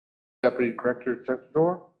Deputy Director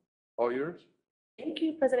Texador, all yours. Thank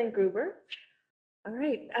you, President Gruber. All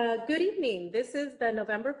right, good evening. This is the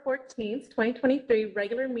November 14th, 2023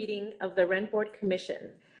 regular meeting of the Rent Board Commission.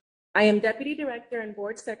 I am Deputy Director and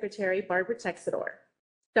Board Secretary Barbara Texador.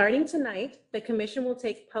 Starting tonight, the Commission will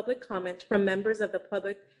take public comment from members of the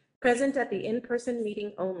public present at the in-person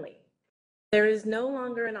meeting only. There is no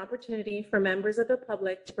longer an opportunity for members of the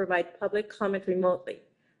public to provide public comment remotely,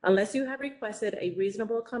 unless you have requested a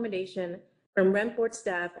reasonable accommodation from Rent Board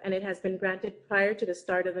staff and it has been granted prior to the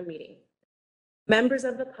start of the meeting. Members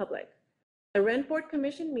of the public, the Rent Board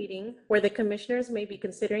Commission meeting, where the commissioners may be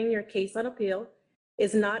considering your case on appeal,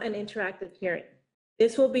 is not an interactive hearing.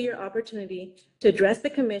 This will be your opportunity to address the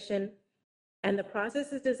commission, and the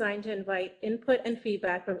process is designed to invite input and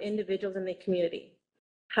feedback from individuals in the community.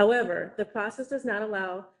 However, the process does not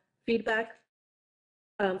allow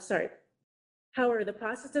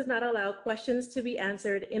questions to be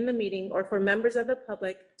answered in the meeting or for members of the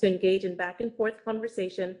public to engage in back and forth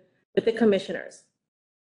conversation with the commissioners.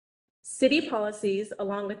 City policies,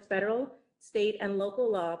 along with federal, state, and local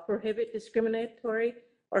law, prohibit discriminatory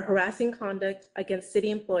or harassing conduct against city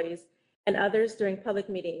employees and others during public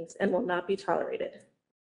meetings and will not be tolerated.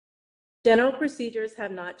 General procedures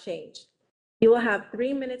have not changed. You will have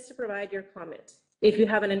 3 minutes to provide your comment. If you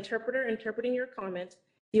have an interpreter interpreting your comment,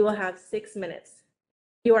 you will have 6 minutes.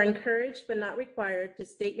 You are encouraged but not required to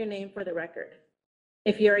state your name for the record.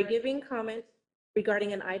 If you are giving comment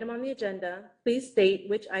regarding an item on the agenda, please state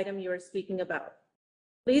which item you are speaking about.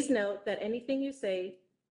 Please note that anything you say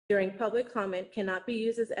during public comment cannot be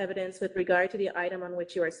used as evidence with regard to the item on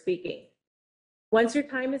which you are speaking. Once your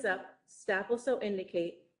time is up, staff will so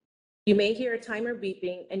indicate. You may hear a timer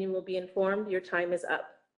beeping and you will be informed your time is up.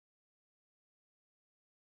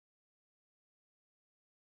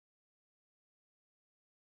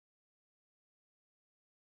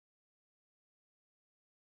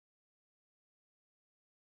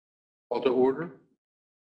 Call to order.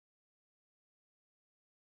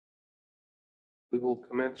 We will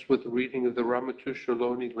commence with the reading of the Ramaytush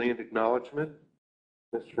Ohlone land acknowledgement.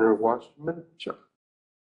 Mr. Wasserman. Sure.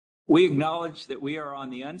 We acknowledge that we are on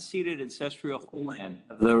the unceded ancestral homeland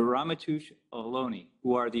of the Ramaytush Ohlone,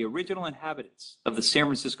 who are the original inhabitants of the San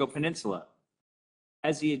Francisco Peninsula.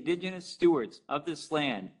 As the indigenous stewards of this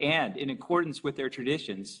land and in accordance with their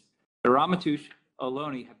traditions, the Ramaytush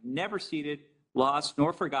Ohlone have never ceded, lost,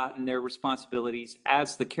 nor forgotten their responsibilities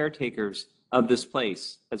as the caretakers of this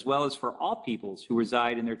place, as well as for all peoples who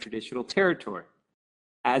reside in their traditional territory.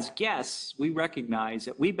 As guests, we recognize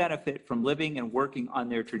that we benefit from living and working on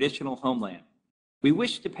their traditional homeland. We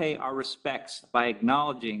wish to pay our respects by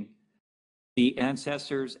acknowledging the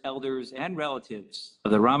ancestors, elders, and relatives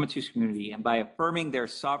of the Ramaytush community and by affirming their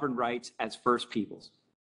sovereign rights as First Peoples.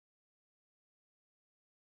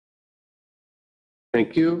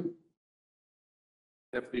 Thank you.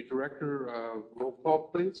 Deputy Director, roll call,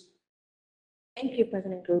 please. Thank you,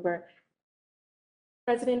 President Gruber.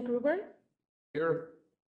 President Gruber? Here.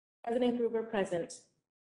 President Gruber present.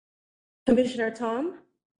 Commissioner Tom?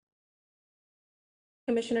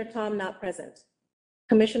 Commissioner Tom not present.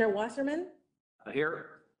 Commissioner Wasserman? Here.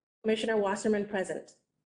 Commissioner Wasserman present.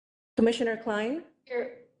 Commissioner Klein?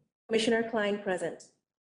 Here. Commissioner Klein present.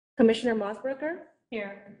 Commissioner Mossberger?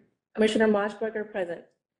 Here. Commissioner Mossberger present.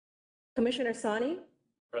 Commissioner Sani?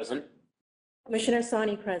 Present. Commissioner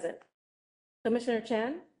Sani present. Commissioner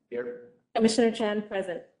Chan? Here. Commissioner Chan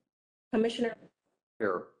present. Commissioner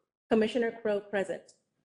Crow present.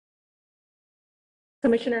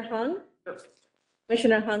 Commissioner Hung?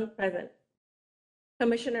 Commissioner Hung present.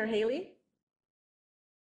 Commissioner Haley?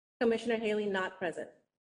 Commissioner Haley not present.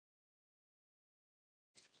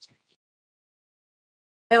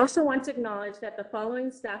 I also want to acknowledge that the following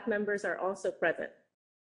staff members are also present.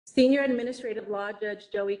 Senior Administrative Law Judge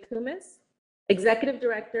Joey Kumis, Executive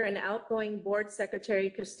Director and outgoing Board Secretary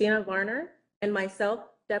Christina Varner, and myself,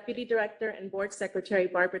 Deputy Director and Board Secretary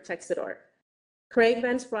Barbara Texador. Craig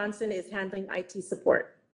Vance Bronson is handling IT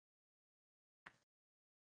support.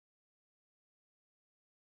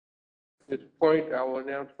 At this point, I will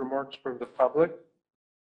announce remarks from the public.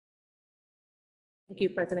 Thank you,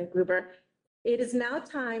 President Gruber. It is now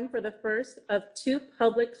time for the first of 2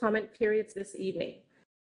 public comment periods this evening.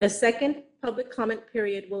 The second public comment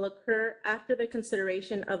period will occur after the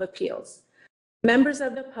consideration of appeals. Members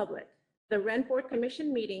of the public, the Rent Board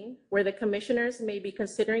Commission meeting, where the commissioners may be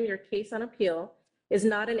considering your case on appeal, is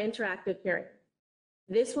not an interactive hearing.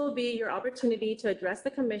 This will be your opportunity to address the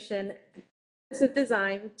commission. This is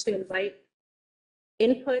designed to invite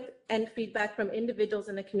input and feedback from individuals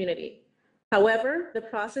in the community. However, the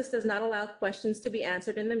process does not allow questions to be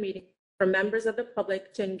answered in the meeting for members of the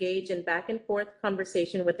public to engage in back and forth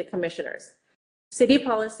conversation with the commissioners. City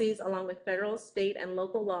policies, along with federal, state, and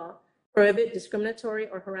local law, prohibit discriminatory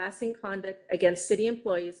or harassing conduct against city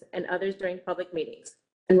employees and others during public meetings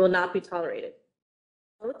and will not be tolerated.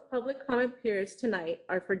 Both public comment periods tonight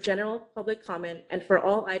are for general public comment and for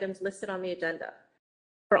all items listed on the agenda.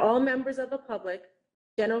 For all members of the public,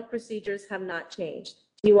 general procedures have not changed.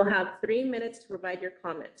 You will have 3 minutes to provide your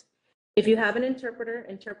comment. If you have an interpreter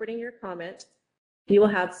interpreting your comment, you will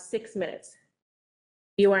have 6 minutes.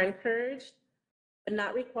 You are encouraged but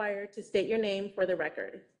not required to state your name for the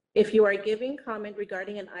record. If you are giving comment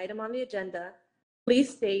regarding an item on the agenda, please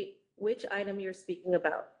state which item you're speaking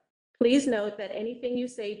about. Please note that anything you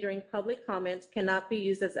say during public comments cannot be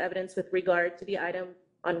used as evidence with regard to the item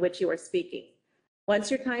on which you are speaking.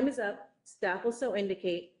 Once your time is up, staff will so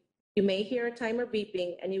indicate. You may hear a timer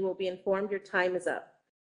beeping and you will be informed your time is up.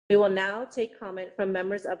 We will now take comment from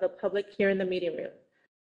members of the public here in the meeting room.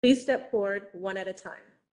 Please step forward one at a time.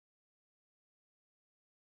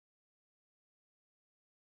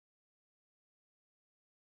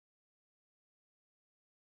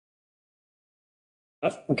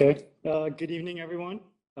 Okay. Good evening, everyone.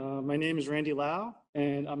 My name is Randy Lau,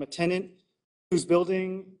 and I'm a tenant whose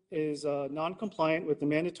building is non-compliant with the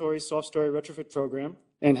mandatory soft story retrofit program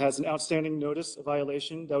and has an outstanding notice of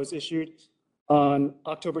violation that was issued on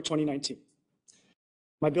October 2019.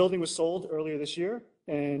 My building was sold earlier this year,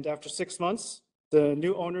 and after 6 months, the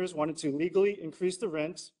new owners wanted to legally increase the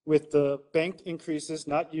rent with the banked increases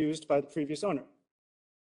not used by the previous owner.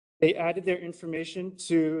 They added their information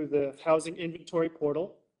to the housing inventory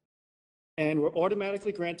portal and were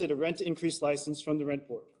automatically granted a rent increase license from the rent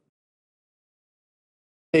board.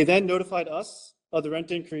 They then notified us of the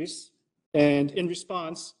rent increase, and in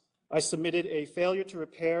response, I submitted a failure to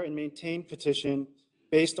repair and maintain petition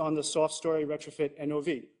based on the soft story retrofit NOV.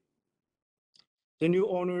 The new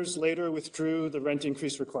owners later withdrew the rent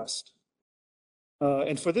increase request.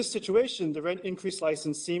 And for this situation, the rent increase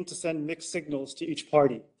license seemed to send mixed signals to each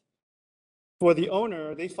party. For the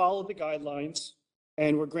owner, they followed the guidelines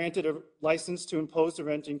and were granted a license to impose the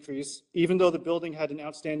rent increase, even though the building had an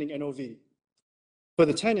outstanding NOV. For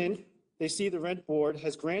the tenant, they see the rent board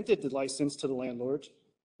has granted the license to the landlord,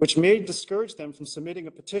 which may discourage them from submitting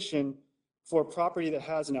a petition for a property that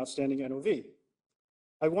has an outstanding NOV.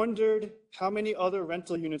 I wondered how many other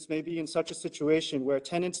rental units may be in such a situation where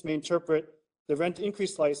tenants may interpret the rent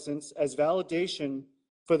increase license as validation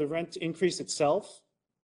for the rent increase itself,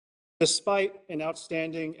 despite an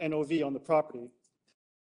outstanding NOV on the property.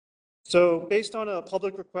 So based on a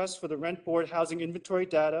public request for the rent board housing inventory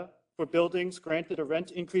data for buildings granted a rent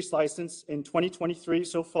increase license in 2023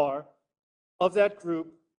 so far, of that group,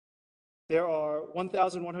 there are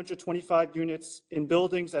 1,125 units in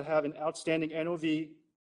buildings that have an outstanding NOV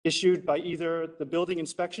issued by either the Building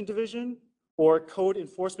Inspection Division or Code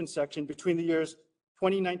Enforcement Section between the years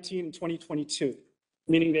 2019 and 2022,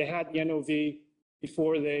 meaning they had the NOV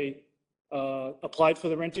before they applied for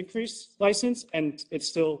the rent increase license, and it's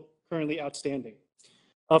still currently outstanding.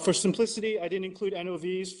 For simplicity, I didn't include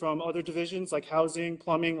NOVs from other divisions like housing,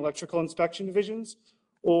 plumbing, electrical inspection divisions,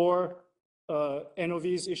 or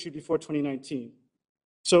NOVs issued before 2019.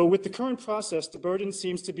 So with the current process, the burden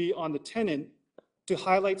seems to be on the tenant to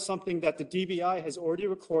highlight something that the DBI has already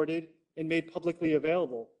recorded and made publicly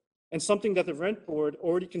available, and something that the rent board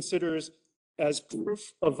already considers as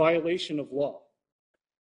proof of violation of law.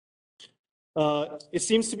 It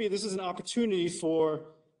seems to be this is an opportunity for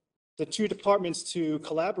the two departments to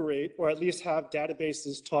collaborate, or at least have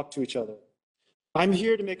databases talk to each other. I'm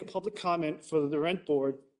here to make a public comment for the rent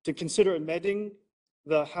board to consider amending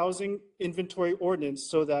the housing inventory ordinance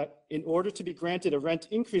so that in order to be granted a rent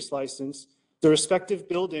increase license, the respective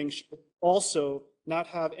buildings should also not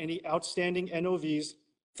have any outstanding NOVs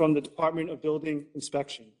from the Department of Building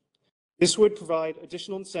Inspection. This would provide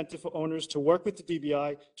additional incentive for owners to work with the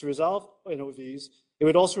DBI to resolve NOVs. It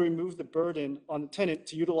would also remove the burden on the tenant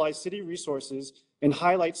to utilize city resources and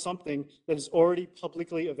highlight something that is already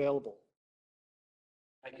publicly available.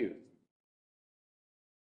 Thank you.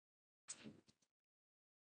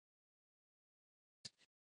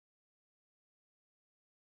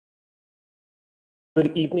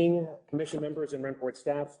 Good evening, commission members and rent board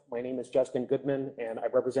staff. My name is Justin Goodman, and I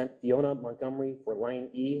represent Fiona Montgomery for Line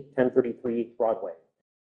E, 1033 Broadway.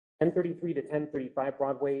 1033 to 1035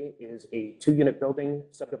 Broadway is a 2-unit building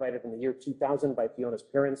subdivided in the year 2000 by Fiona's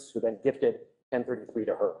parents, who then gifted 1033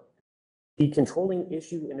 to her. The controlling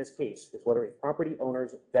issue in this case is whether a property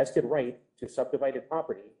owner's vested right to subdivided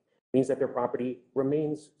property means that their property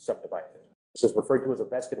remains subdivided. This is referred to as a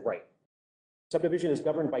vested right. Subdivision is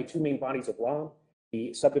governed by 2 main bodies of law: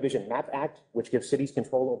 the Subdivision Map Act, which gives cities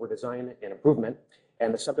control over design and improvement,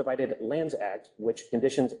 and the Subdivided Lands Act, which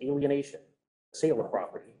conditions alienation, sale of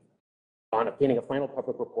property, on obtaining a final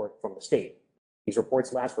public report from the state. These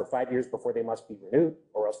reports last for 5 years before they must be renewed,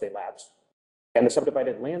 or else they lapse. And the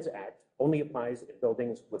Subdivided Lands Act only applies in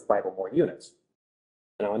buildings with 5 or more units.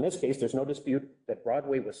 Now, in this case, there's no dispute that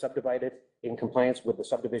Broadway was subdivided in compliance with the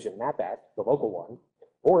Subdivision Map Act, the local one,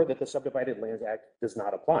 or that the Subdivided Lands Act does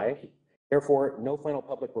not apply. Therefore, no final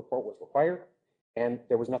public report was required, and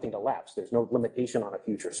there was nothing to lapse. There's no limitation on a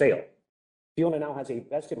future sale. Fiona now has a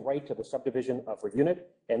vested right to the subdivision of her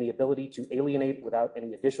unit and the ability to alienate without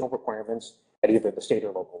any additional requirements at either the state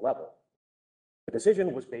or local level. The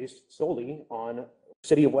decision was based solely on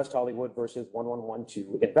City of West Hollywood versus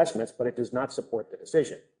 1112 investments, but it does not support the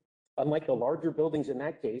decision. Unlike the larger buildings in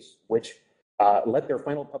that case, which let their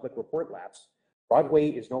final public report lapse, Broadway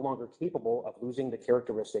is no longer capable of losing the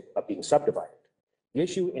characteristic of being subdivided. The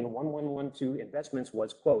issue in 1112 investments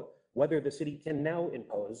was, quote, whether the city can now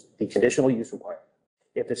impose the conditional use requirement.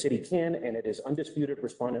 If the city can, and it is undisputed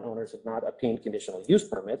respondent owners have not obtained conditional use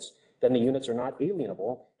permits, then the units are not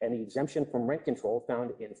alienable, and the exemption from rent control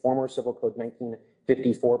found in former Civil Code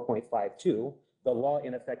 1954.52, the law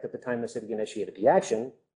in effect at the time the city initiated the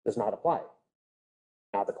action, does not apply.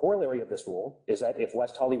 Now, the corollary of this rule is that if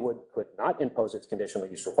West Hollywood could not impose its conditional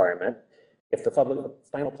use requirement, if the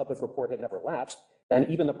final public report had never lapsed, then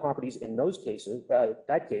even the properties in those cases,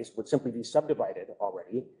 that case would simply be subdivided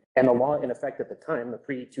already, and the law in effect at the time, the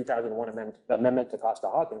pre-2001 amendment to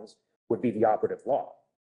Costa-Hawkins, would be the operative law.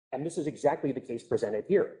 And this is exactly the case presented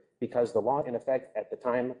here, because the law in effect at the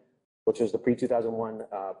time, which was the pre-2001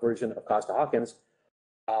 version of Costa-Hawkins,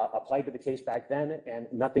 applied to the case back then, and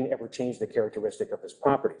nothing ever changed the characteristic of this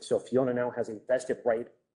property. So Fiona now has a vested right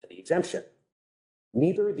to the exemption.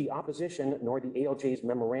 Neither the opposition nor the ALJ's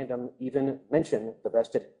memorandum even mention the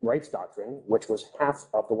vested rights doctrine, which was half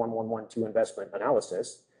of the 1112 investment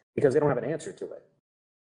analysis, because they don't have an answer to it.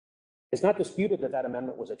 It's not disputed that that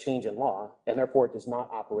amendment was a change in law, and therefore it does not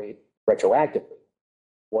operate retroactively.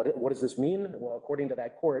 What does this mean? Well, according to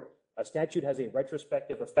that court, a statute has a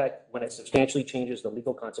retrospective effect when it substantially changes the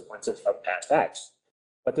legal consequences of past acts.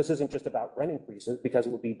 But this isn't just about rent increases, because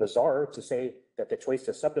it would be bizarre to say that the choice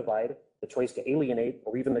to subdivide, the choice to alienate,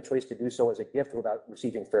 or even the choice to do so as a gift without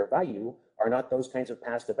receiving fair value are not those kinds of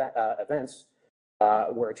past events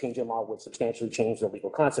where a change in law would substantially change the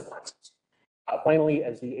legal consequences. Finally,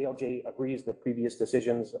 as the ALJ agrees, the previous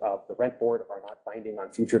decisions of the rent board are not binding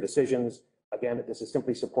on future decisions. Again, this is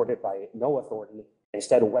simply supported by no authority.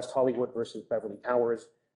 Instead of West Hollywood versus Beverly Towers,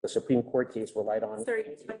 the Supreme Court case relied on. Sorry,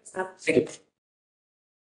 stop.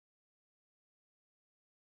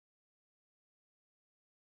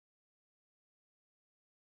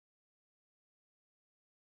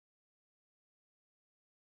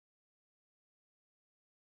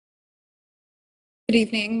 Good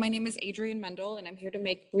evening. My name is Adrienne Mendel, and I'm here to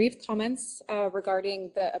make brief comments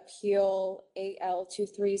regarding the appeal AL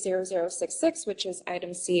 230066, which is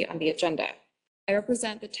item C on the agenda. I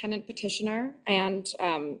represent the tenant petitioner and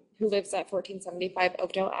who lives at 1475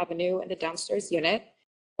 Oakdale Avenue in the downstairs unit.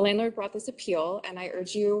 The landlord brought this appeal, and I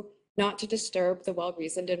urge you not to disturb the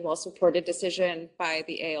well-reasoned and well-supported decision by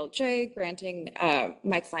the ALJ granting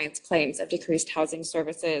my client's claims of decreased housing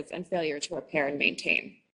services and failure to repair and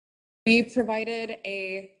maintain. We provided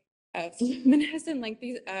a voluminous and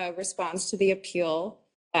lengthy response to the appeal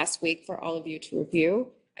last week for all of you to review.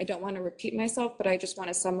 I don't want to repeat myself, but I just want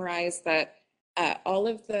to summarize that all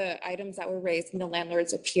of the items that were raised in the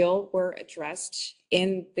landlord's appeal were addressed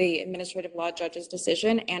in the administrative law judge's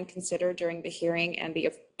decision and considered during the hearing and the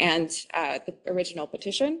original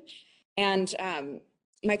petition. And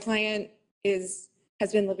my client has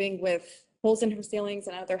been living with holes in her ceilings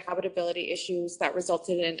and other habitability issues that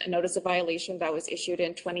resulted in a notice of violation that was issued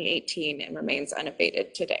in 2018 and remains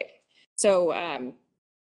unabated today. So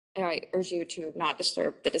I urge you to not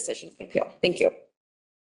disturb the decision of the appeal. Thank you.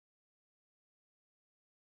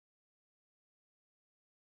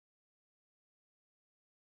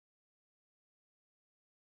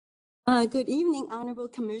 Good evening, Honorable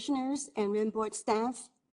Commissioners and Rent Board staff.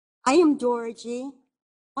 I am Dora G.,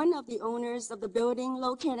 one of the owners of the building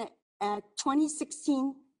located at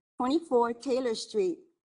 2016-24 Taylor Street.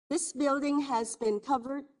 This building has been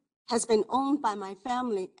owned by my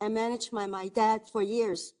family and managed by my dad for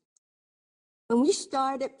years. When we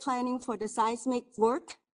started planning for the seismic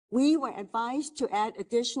work, we were advised to add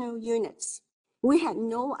additional units. We had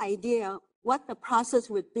no idea what the process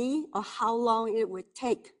would be or how long it would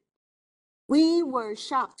take. We were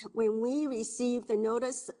shocked when we received the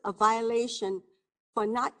notice of violation for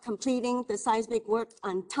not completing the seismic work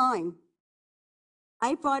on time.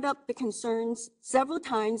 I brought up the concerns several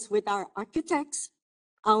times with our architects,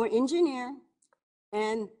 our engineer,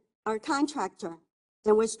 and our contractor,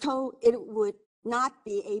 and was told it would not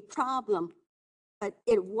be a problem, but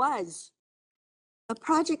it was. The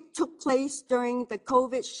project took place during the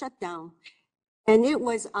COVID shutdown, and it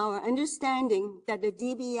was our understanding that the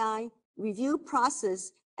DBI review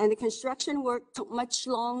process and the construction work took much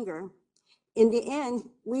longer. In the end,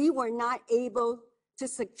 we were not able to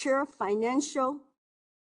secure finance for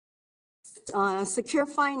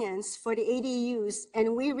the ADUs,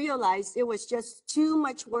 and we realized it was just too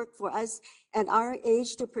much work for us at our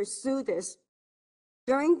age to pursue this.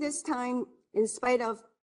 During this time, in spite of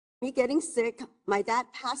me getting sick, my dad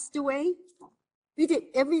passed away. We did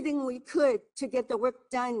everything we could to get the work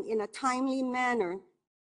done in a timely manner.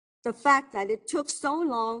 The fact that it took so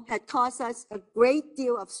long had caused us a great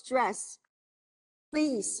deal of stress.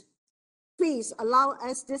 Please allow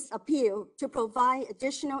us this appeal to provide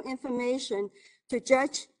additional information to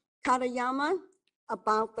Judge Katayama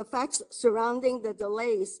about the facts surrounding the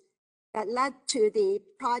delays that led to the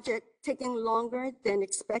project taking longer than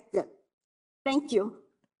expected. Thank you.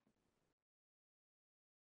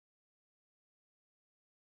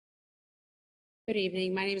 Good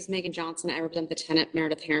evening. My name is Megan Johnson. I represent the tenant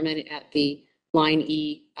Meredith Harriman at the Line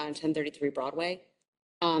E on 1033 Broadway.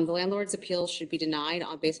 The landlord's appeal should be denied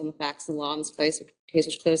based on the facts and law in this case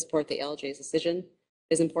which clearly support the ALJ's decision.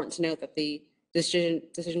 It is important to note that the decision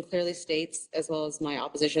clearly states, as well as my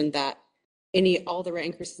opposition, that all the rent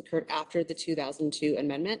increases occurred after the 2002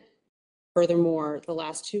 amendment. Furthermore, the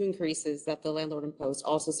last two increases that the landlord imposed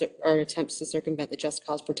also are attempts to circumvent the just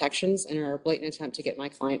cause protections and are a blatant attempt to get my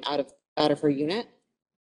client out of her unit.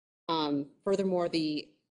 Furthermore,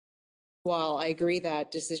 while I agree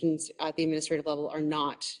that decisions at the administrative level are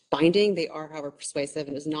not binding, they are, however, persuasive,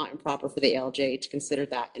 and it is not improper for the ALJ to consider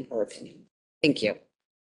that in her opinion. Thank you. Are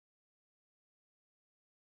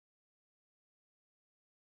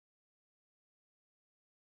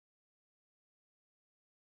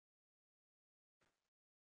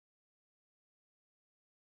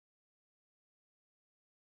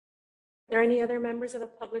there any other members of the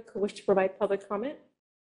public who wish to provide public comment?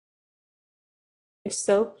 If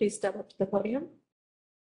so, please step up to the podium.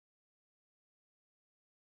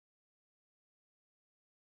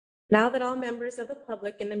 Now that all members of the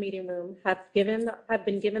public in the meeting room have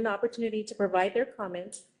been given the opportunity to provide their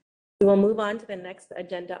comments, we will move on to the next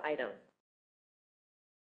agenda item.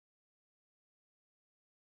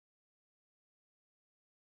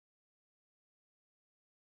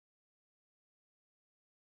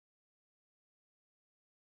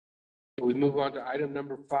 We move on to item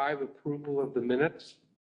number 5, approval of the minutes.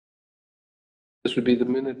 This would be the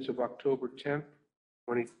minutes of October 10th,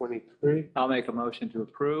 2023. I'll make a motion to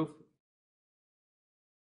approve.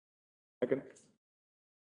 Second.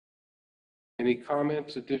 Any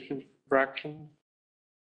comments, additions, subtractions?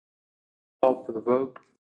 Call for the vote.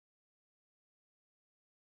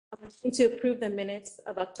 I'm asking to approve the minutes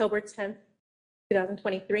of October 10th,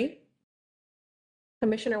 2023.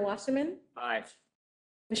 Commissioner Wasserman, Aye.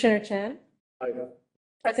 Commissioner Chan, Aye.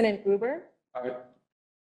 President Gruber, Aye.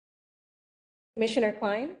 Commissioner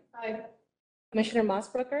Klein, Commissioner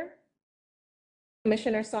Mossbrucker,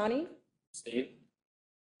 Commissioner Sani, Steve.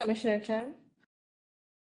 Commissioner Chen,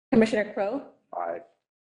 Commissioner Crow, Aye.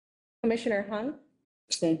 Commissioner Hung,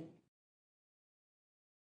 Abstain.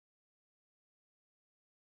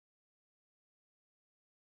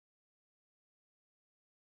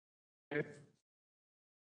 Okay.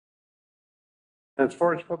 As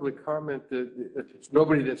far as public comment, it's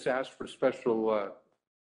nobody that's asked for special.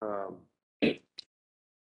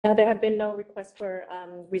 There have been no requests for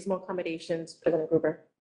reasonable accommodations, President Gruber.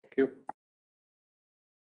 Thank you.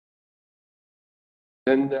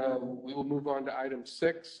 Then we will move on to item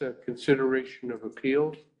 6, consideration of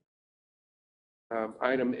appeals.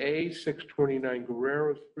 Item A, 629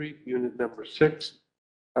 Guerrero Street, unit number 6,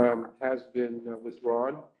 has been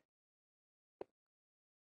withdrawn.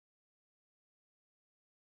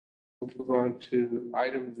 We'll move on to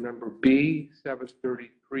item number B,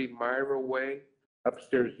 733 Myra Way,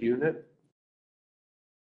 upstairs unit.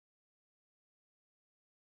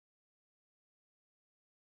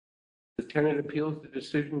 The tenant appeals the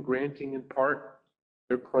decision granting in part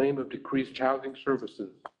their claim of decreased housing services.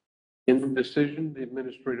 In the decision, the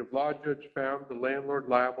administrative law judge found the landlord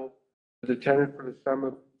liable to the tenant for the sum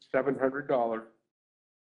of $700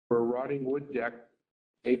 for a rotting wood deck,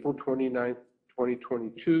 April 29th,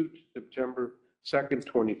 2022 to September 2nd,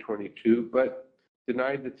 2022, but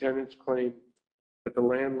denied the tenant's claim that the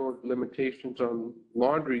landlord's limitations on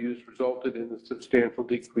laundry use resulted in a substantial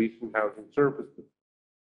decrease in housing services.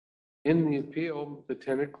 In the appeal, the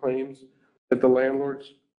tenant claims that the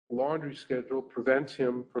landlord's laundry schedule prevents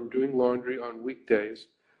him from doing laundry on weekdays,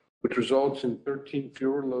 which results in 13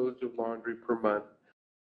 fewer loads of laundry per month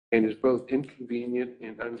and is both inconvenient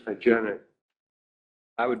and unhygienic.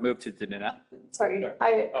 I would move to deny. Sorry,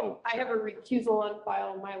 Oh. I have a recusal on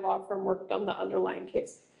file. My law firm worked on the underlying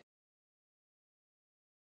case.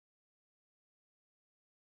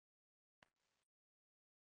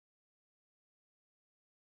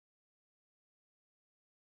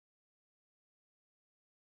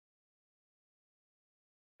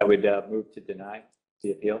 I would move to deny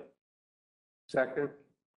the appeal. Second,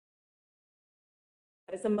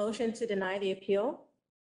 That is a motion to deny the appeal.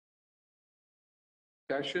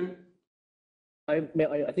 discussion? I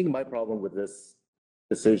think my problem with this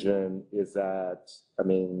decision is that, I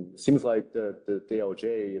mean, it seems like the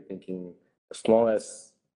DLJ is thinking as long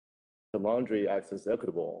as the laundry access is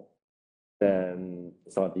equitable, then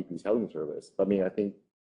it's not a decreased housing service. I mean, I think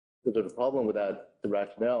the problem with that, the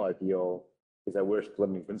rationale, I feel, is that where's the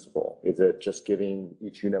limiting principle? Is it just giving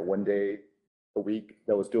each unit 1 day a week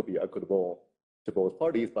that would still be equitable to both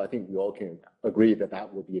parties? But I think we all can agree that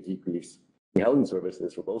that will be a decrease in housing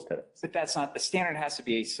services for both tenants. But that's not, the standard has to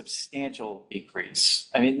be a substantial decrease.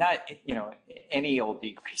 I mean, not, any old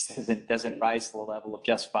decrease doesn't rise to the level of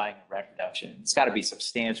justifying a rent reduction. It's got to be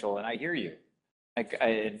substantial, and I hear you.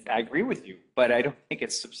 I agree with you, but I don't think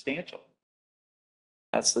it's substantial.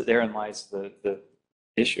 Therein lies the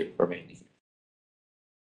issue for me.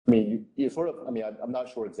 I mean, you sort of, I mean, I'm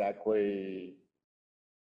not sure exactly.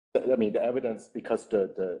 I mean, the evidence, because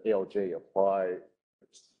the ALJ applied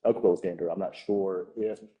equitable standard, I'm not sure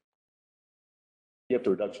if the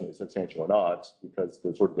reduction is substantial or not, because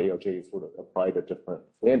the sort of ALJ sort of applied a different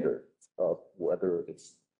standard of whether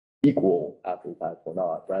it's equal after the fact or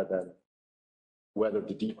not, rather than whether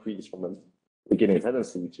the decrease from the beginning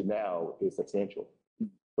tenancy to now is substantial.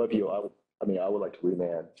 So I would like to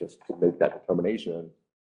remand just to make that determination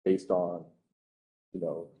based on,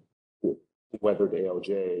 whether the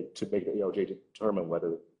ALJ, to make the ALJ determine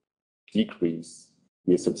whether decrease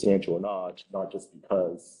is substantial or not just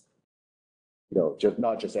because,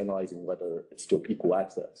 not just analyzing whether it's still equal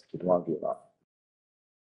access to the laundry or not.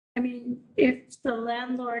 I mean, if the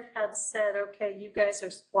landlord had said, okay, you guys are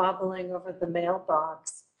squabbling over the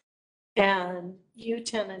mailbox and you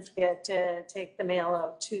tenants get to take the mail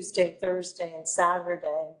out Tuesday, Thursday, and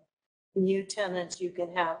Saturday, and you tenants, you can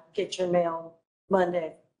get your mail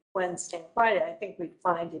Monday, Wednesday, and Friday, I think we'd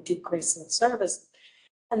find a decrease in service.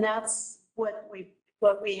 And that's what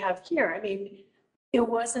we have here. I mean, it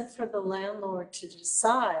wasn't for the landlord to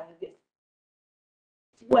decide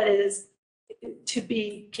what is to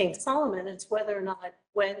be King Solomon. It's whether or not,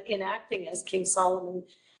 when enacting as King Solomon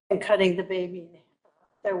and cutting the baby in half,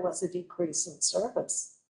 there was a decrease in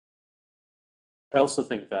service. I also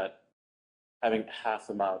think that having half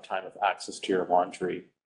the amount of time of access to your laundry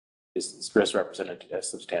is represented as a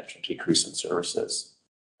substantial decrease in services.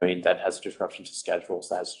 I mean, that has disruption to schedules,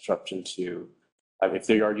 that has disruption to, if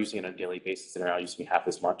they are using it on a daily basis, they're not using half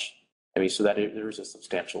as much. I mean, so that there is a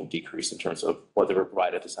substantial decrease in terms of what they were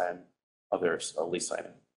provided at the time of their lease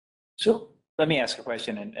signing. So let me ask a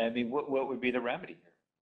question, and I mean, what would be the remedy here?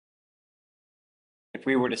 If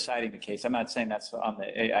we were deciding the case, I'm not saying that's on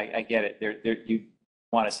the, I get it, you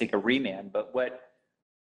want to seek a remand, but what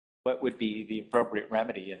would be the appropriate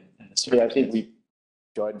remedy in the circumstance? Yeah, I think we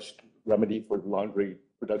judged remedy for laundry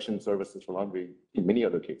production services for laundry in many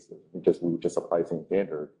other cases. We just apply same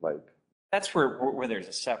standard, like. That's where there's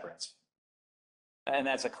a severance. And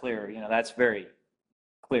that's that's very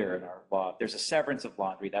clear in our law. If there's a severance of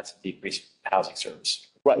laundry, that's a decreased housing service.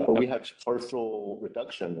 Right, but we have partial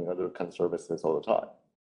reduction in other kind of services all the time,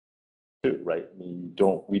 too, right?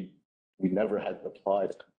 We never had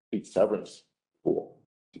applied a complete severance pool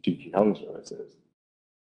to do housing services.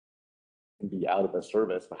 And be out of the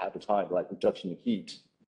service for half the time, like reduction in heat.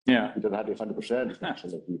 Yeah. It doesn't have to be 100%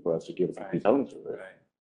 reduction in heat for us to give us a complete housing service. Right.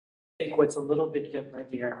 I think what's a little bit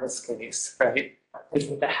different here in this case, right, is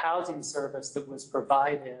that the housing service that was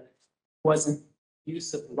provided wasn't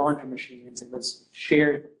use of laundry machines, it was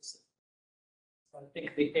shared use. So I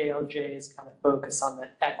think the ALJ's kind of focus on the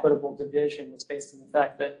equitable division was based on the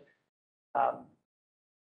fact that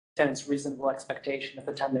tenants' reasonable expectation at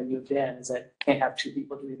the time they moved in is that you can't have two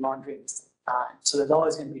people doing laundry at the same time. So there's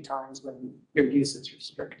always going to be times when your use is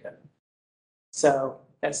restricted. So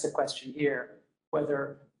that's the question here,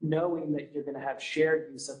 whether knowing that you're going to have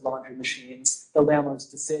shared use of laundry machines, the landlord's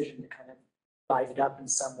decision to kind of divide it up in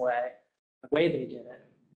some way, the way they did it,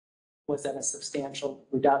 was that a substantial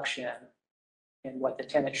reduction in what the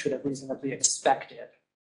tenant should have reasonably expected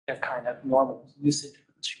their kind of normal usage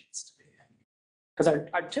of machines to be. Because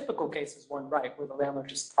our typical case is one, right, where the landlord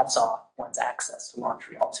just cuts off one's access to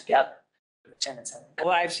laundry altogether. The tenants have.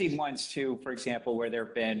 Well, I've seen ones too, for example, where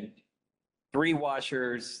there've been 3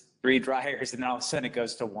 washers, 3 dryers, and then all of a sudden it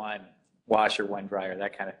goes to 1 washer, 1 dryer,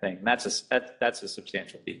 that kind of thing. And that's a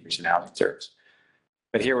substantial decrease in housing service.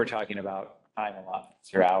 But here we're talking about time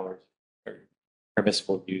allotments or hours or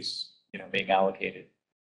permissible use, being allocated.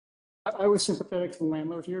 I was sympathetic to the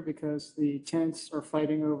landlord here because the tenants are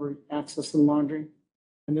fighting over access to the laundry.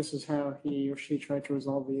 And this is how he or she tried to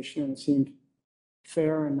resolve the issue, and it seemed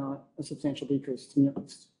fair and not a substantial decrease to me at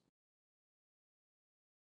least.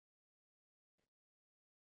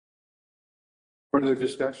 Further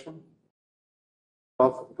discussion?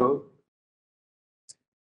 Call for the vote?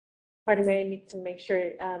 Pardon me, I need to make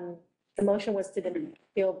sure, the motion was to the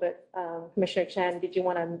appeal, but Commissioner Chan, did you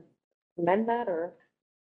want to amend that or?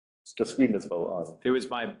 Just reading this vote on. It was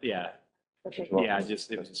my, yeah, Okay. yeah, it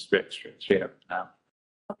was a straight up.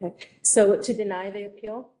 Okay, so to deny the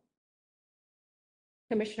appeal?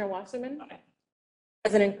 Commissioner Wasserman?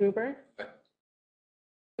 President Gruber?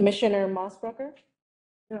 Commissioner Mossbroker?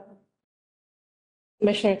 No.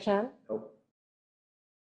 Commissioner Chan? Nope.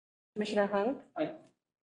 Commissioner Hung?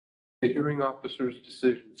 The hearing officer's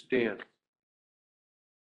decision stands.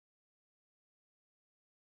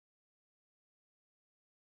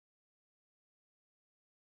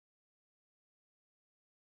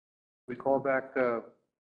 We call back, Commissioner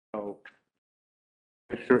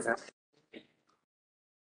F.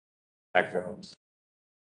 Back to homes.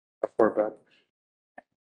 How far back?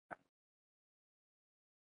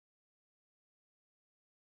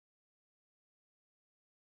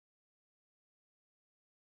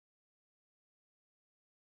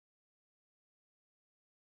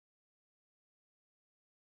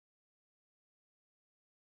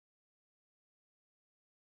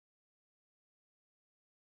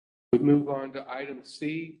 We move on to item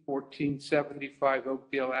C, 1475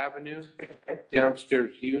 Oakdale Avenue,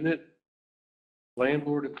 downstairs unit.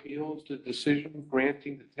 Landlord appeals the decision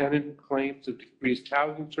granting the tenant claims of decreased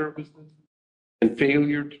housing services and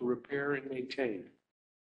failure to repair and maintain.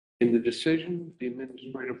 In the decision, the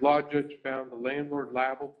administrative law judge found the landlord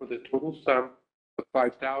liable for the total sum of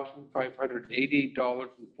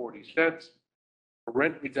 $5,588.40 for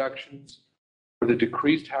rent reductions for the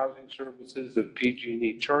decreased housing services of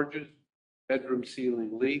PG&E charges, bedroom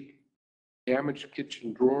ceiling leak, damaged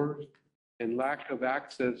kitchen drawers, and lack of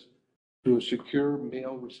access to a secure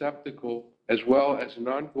mail receptacle, as well as an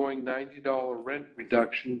ongoing $90 rent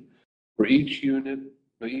reduction for each unit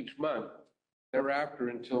each month thereafter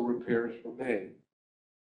until repairs were made.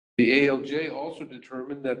 The ALJ also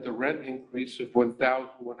determined that the rent increase of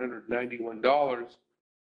 $1,191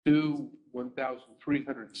 to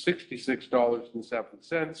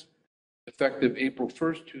 $1,366.07, effective April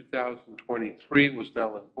 1st, 2023, was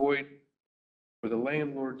null and void for the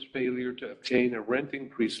landlord's failure to obtain a rent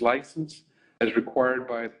increase license as required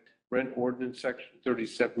by Rent Ordinance Section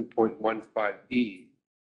 37.15E.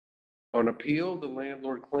 On appeal, the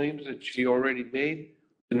landlord claims that she already made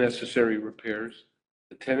the necessary repairs.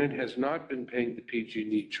 The tenant has not been paying the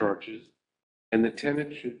PG&E charges, and the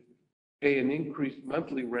tenant should pay an increased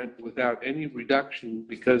monthly rent without any reduction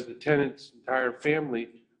because the tenant's entire family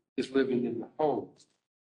is living in the home.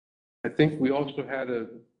 I think we also had a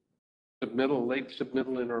late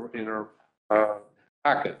submittal in our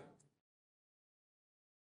packet.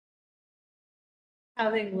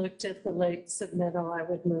 Having looked at the late submittal, I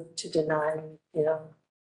would move to deny,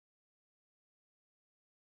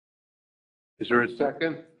 Is there a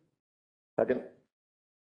second? Second.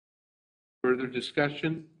 Further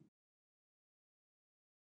discussion?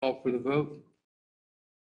 Call for the vote.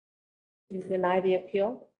 You deny the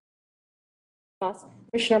appeal?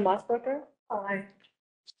 Commissioner Mossbroker? Aye.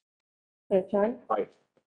 Commissioner Chan? Aye.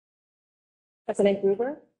 President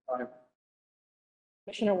Gruber? Aye.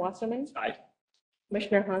 Commissioner Wasserman? Aye.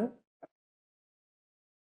 Commissioner Hung?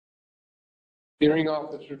 Hearing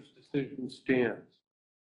officer's decision stands.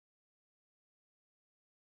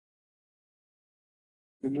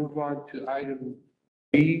 We move on to item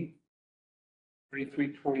B,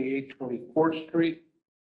 3328 24th Street.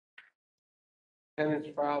 Tenants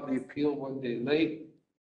filed the appeal one day late.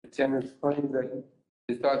 The tenants claimed that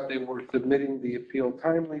they thought they were submitting the appeal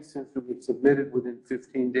timely since it was submitted within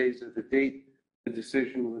 15 days of the date the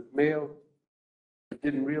decision was mailed, but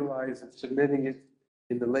didn't realize that submitting it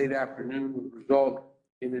in the late afternoon would result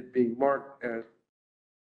in it being marked as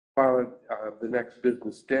filed the next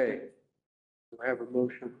business day. Do I have a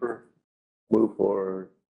motion for? Move for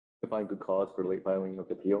to find good cause for late filing of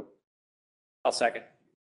the appeal. I'll second.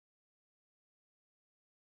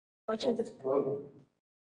 Motion to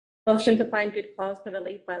Motion to find good cause for the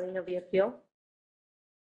late filing of the appeal.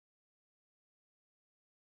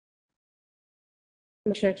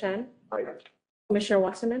 Commissioner Chan? Aye. Commissioner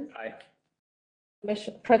Wasserman? Aye.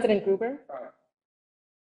 President Gruber? Aye.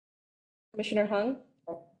 Commissioner Hung?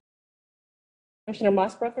 Commissioner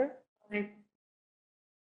Mossberger?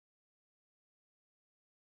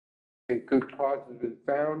 A good cause has been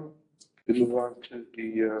found. We move on to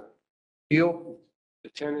the appeal. The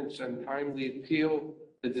tenant's untimely appeal,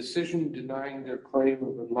 the decision denying their claim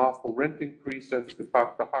of unlawful rent increase under the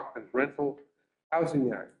Costa-Hawkins Rental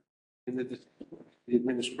Housing Act. In the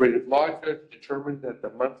administrative law judge determined that the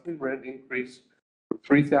monthly rent increase from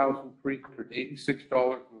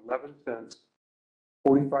 $3,386.11,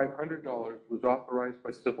 $4,500 was authorized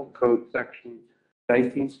by Civil Code Section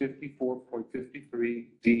 1954.53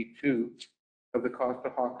 D2 of the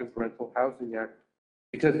Costa-Hawkins Rental Housing Act,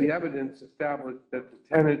 because the evidence established that the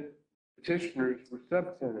tenant petitioners were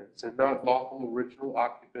subtenants and not lawful original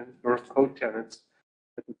occupants or co-tenants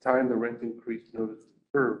at the time the rent increase notice was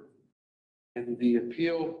served. In the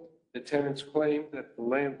appeal, the tenants claimed that the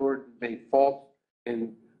landlord made false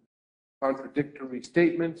and contradictory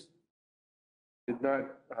statements, did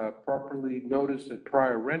not properly notice a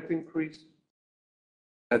prior rent increase,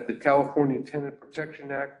 that the California Tenant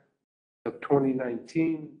Protection Act of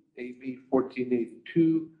 2019, AB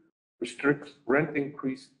 1482, restricts rent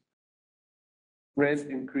increases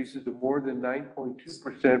of more than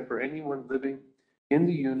 9.2% for anyone living in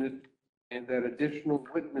the unit, and that additional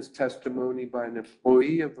witness testimony by an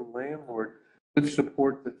employee of the landlord could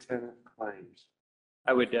support the tenant claims.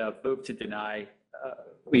 I would move to deny.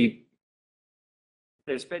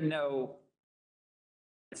 There's been no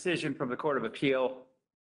decision from the Court of Appeal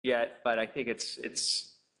yet, but I think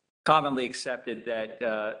it's commonly accepted that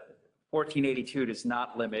 1482 does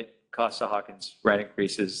not limit Costa-Hawkins rent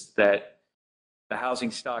increases, that the housing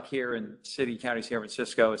stock here in City County, San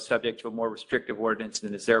Francisco is subject to a more restrictive ordinance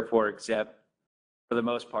and is therefore exempt for the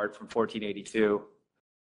most part from 1482.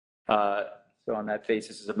 So on that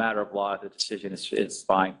basis, as a matter of law, the decision is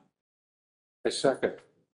fine. A second.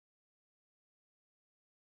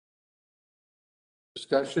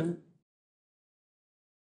 Discussion?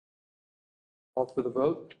 Call for the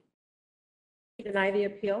vote? Deny the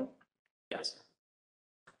appeal. Yes.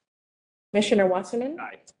 Commissioner Wasserman?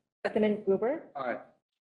 Aye. President Gruber? Aye.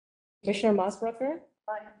 Commissioner Mossberger?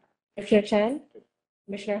 Commissioner Chan?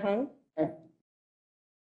 Commissioner Hung?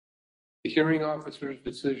 The hearing officer's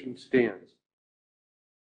decision stands.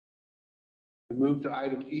 We move to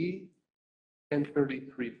item E,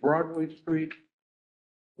 1033 Broadway Street.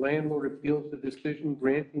 Landlord appeals the decision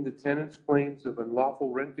granting the tenant's claims of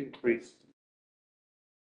unlawful rent increase.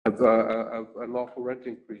 In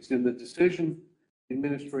the decision, the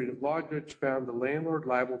administrative law judge found the landlord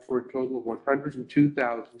liable for a total of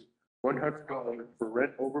 $102,100 for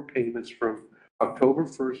rent overpayments from October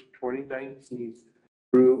 1st, 2019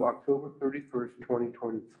 through October 31st,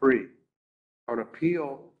 2023. On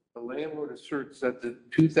appeal, the landlord asserts that the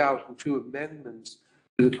 2002 amendments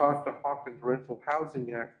to the Costa-Hawkins Rental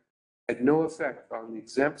Housing Act had no effect on the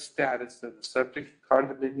exempt status of the subject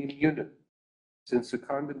condominium unit, since the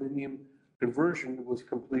condominium conversion was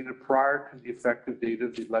completed prior to the effective date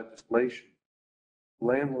of the legislation. The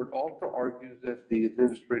landlord also argues that the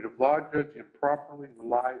administrative law judge improperly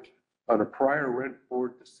relied on a prior rent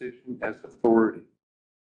board decision as authority.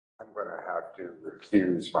 I'm going to have to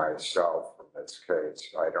recuse myself from this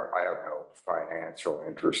case. I have no financial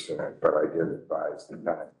interest in it, but I did advise the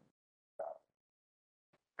tenant.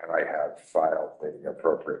 And I have filed the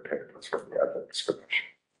appropriate papers with the Ethics Commission.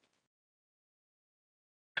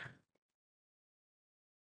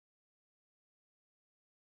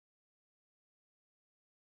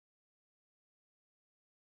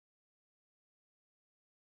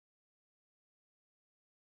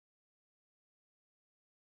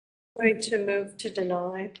 Going to move to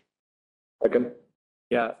deny. Second.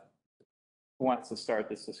 Yeah. Who wants to start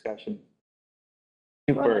this discussion?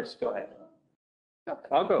 You first, go ahead.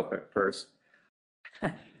 I'll go first.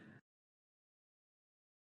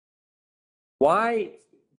 Why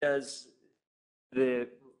does the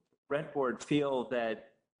rent board feel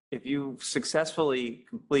that if you successfully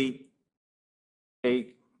complete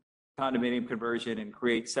a condominium conversion and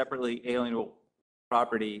create separately alienable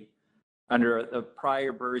property under the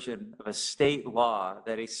prior version of a state law,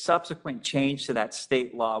 that a subsequent change to that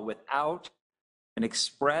state law without an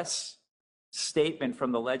express statement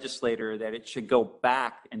from the legislator that it should go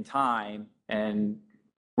back in time and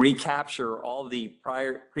recapture all the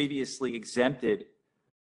previously exempted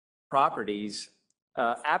properties,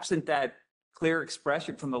 absent that clear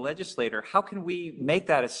expression from the legislator, how can we make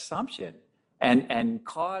that assumption and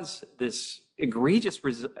cause this egregious,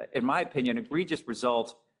 in my opinion, egregious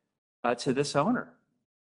result to this owner.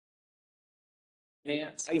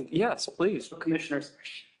 Yes. Yes, please. So commissioners,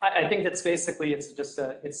 I think that's basically, it's just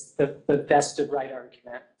it's the vested right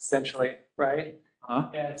argument, essentially, right? Huh?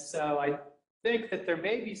 And so I think that there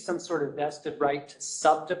may be some sort of vested right to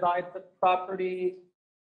subdivide the property.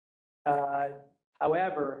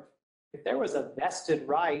 However, if there was a vested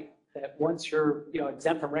right that once you're,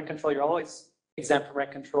 exempt from rent control, you're always exempt from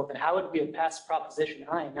rent control, then how would we have passed Proposition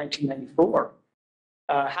I in 1994?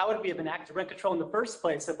 How would we have enacted rent control in the first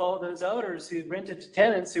place if all those owners who rented to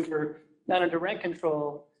tenants who were not under rent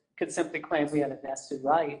control could simply claim we had a vested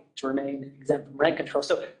right to remain exempt from rent control?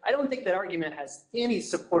 So I don't think that argument has any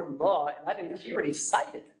support in law, and I didn't hear it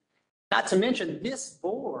cited. Not to mention, this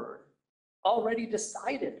board already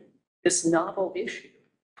decided this novel issue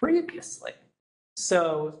previously.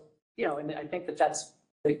 So, and I think that that's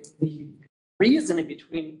the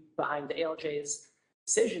reasoning behind the ALJ's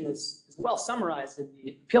decision is well summarized in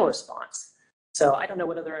the appeal response. So I don't know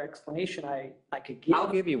what other explanation I could give.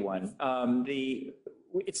 I'll give you one.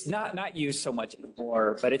 It's not used so much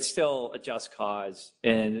anymore, but it's still a just cause,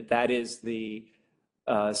 and that is the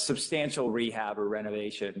substantial rehab or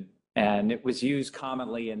renovation. And it was used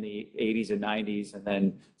commonly in the 80s and 90s, and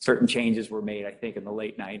then certain changes were made, I think, in the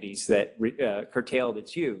late 90s that curtailed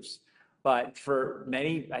its use. But for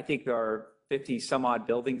many, I think there are 50 some odd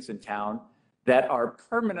buildings in town that are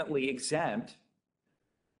permanently exempt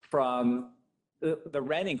from the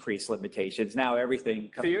rent increase limitations. Now everything.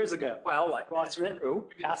 2 years ago. Well, like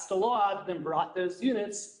passed a law, then brought those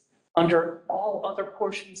units under all other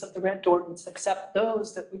portions of the rent ordinance except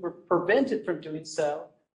those that we were prevented from doing so.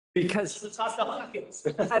 Because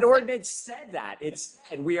that ordinance said that.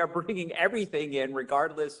 And we are bringing everything in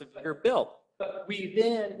regardless of your bill. But we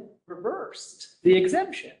then reversed the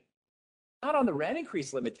exemption. Not on the rent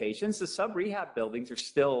increase limitations. The sub-rehab buildings are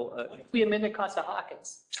still. We amended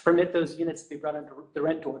Costa-Hawkins to permit those units to be brought under the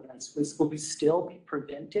rent ordinance. Will we still be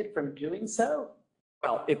prevented from doing so?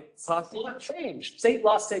 Well, if state law changed. State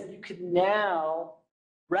law said you could now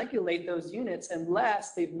regulate those units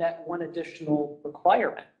unless they've met one additional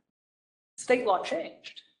requirement. State law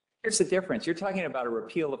changed. Here's the difference. You're talking about a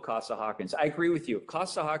repeal of Costa-Hawkins. I agree with you. If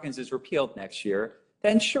Costa-Hawkins is repealed next year,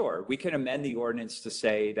 then sure, we can amend the ordinance to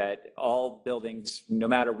say that all buildings, no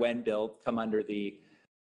matter when built, come under the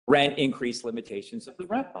rent increase limitations of the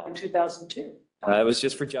rent law. In 2002. It was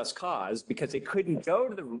just for just cause because it couldn't go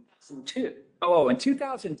to the. 2002. Oh, in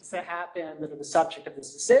 2000. That happened that are the subject of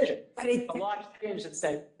this decision. But the law changed and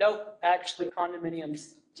said, nope, actually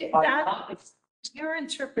condominiums are not. Your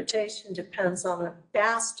interpretation depends on a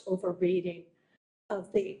vast overreading of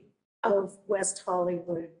West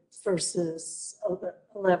Hollywood versus the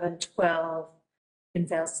 1112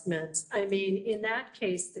 investments. I mean, in that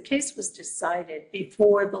case, the case was decided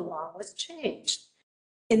before the law was changed.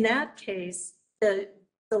 In that case, the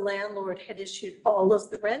landlord had issued all of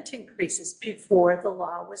the rent increases before the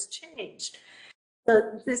law was changed.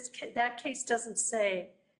 That case doesn't say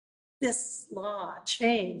this law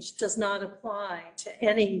change does not apply to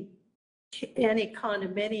any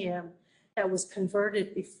condominium that was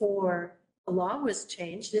converted before the law was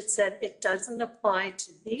changed. It said it doesn't apply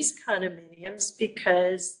to these condominiums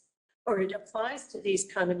it applies to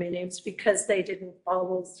these condominiums because they didn't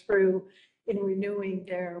follow through in renewing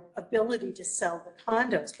their ability to sell the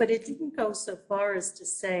condos. But it didn't go so far as to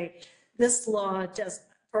say this law does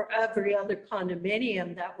for every other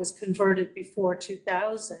condominium that was converted before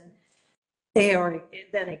 2000. They are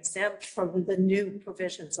then exempt from the new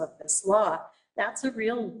provisions of this law. That's a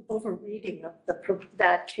real overreading of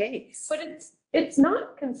that case. But it's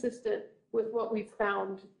not consistent with what we've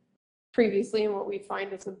found previously and what we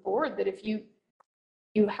find as a board, that if you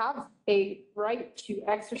have a right to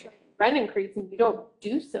exercise rent increase and you don't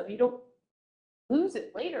do so, you don't lose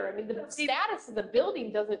it later. I mean, the status of the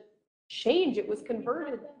building doesn't change. It was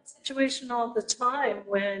converted. Situation all the time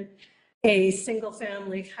when a single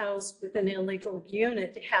family house with an illegal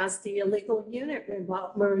unit has the illegal unit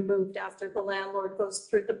removed after the landlord goes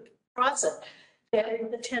through the process.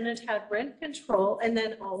 And the tenant had rent control, and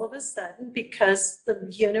then all of a sudden, because the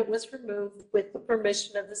unit was removed with the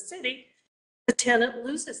permission of the city, the tenant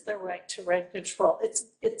loses their right to rent control.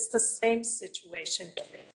 It's the same situation.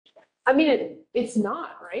 I mean, it's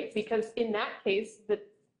not, right? Because in that case, the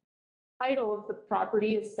title of the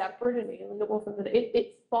property is separate and alienable from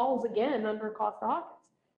it falls again under Costa-Hawkins.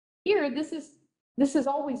 Here, this has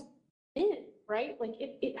always been, right? Like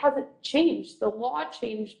it hasn't changed. The law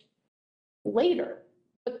changed later,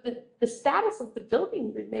 but the status of the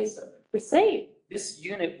building remains the same. this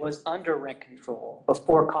unit was under rent control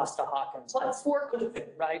before Costa Hawkins. Well, before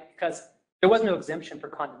Right? Because there was no exemption for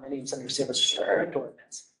condominiums under service rent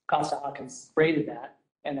ordinance. Costa Hawkins created that.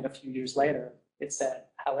 And then a few years later, it said,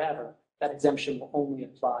 however, that exemption will only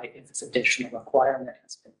apply if this additional requirement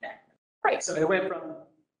has been met. Right. So it went from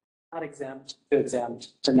not exempt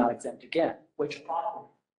to not exempt again, which problem?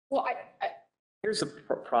 Well, Here's a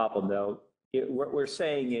problem, though. What we're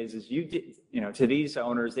saying is you did, to these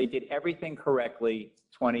owners, they did everything correctly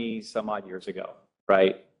 20 some odd years ago,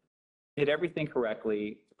 right? Did everything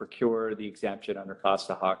correctly to procure the exemption under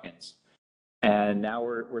Costa Hawkins. And now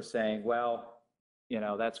we're saying, well,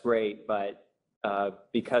 that's great, but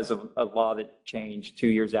because of a law that changed 2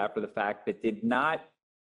 years after the fact that did not,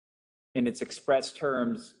 in its express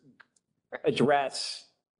terms, address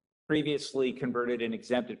previously converted and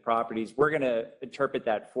exempted properties, we're going to interpret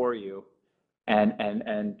that for you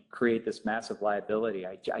and create this massive liability.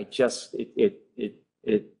 It's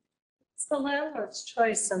the landlord's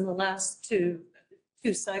choice in the last two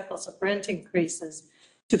cycles of rent increases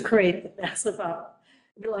to create the massive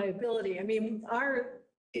liability. I mean,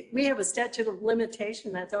 we have a statute of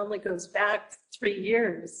limitation that only goes back 3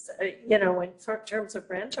 years, in terms of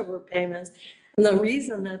rent overpayments. And the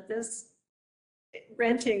reason that this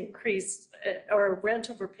rent increase or rent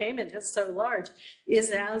overpayment is so large is,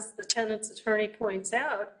 as the tenant's attorney points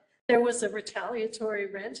out, there was a retaliatory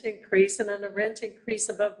rent increase and then a rent increase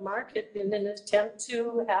above market in an attempt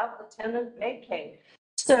to have the tenant vacate.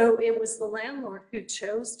 So it was the landlord who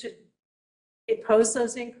chose to impose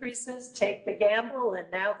those increases, take the gamble,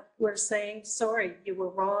 and now we're saying, sorry, you were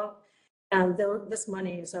wrong, and this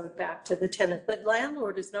money is owed back to the tenant. The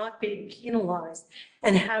landlord is not being penalized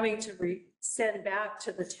and having to send back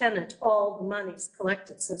to the tenant all the monies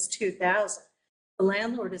collected since 2000. The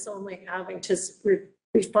landlord is only having to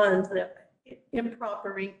refund the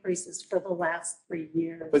improper increases for the last 3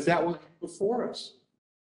 years. But that was before us.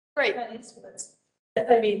 right.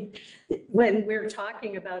 I mean, when we're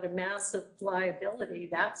talking about a massive liability,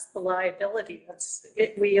 that's the liability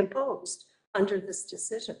we imposed under this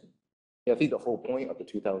decision. Yeah, I think the whole point of the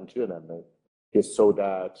 2002 amendment is so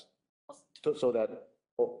that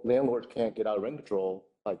landlords can't get out of rent control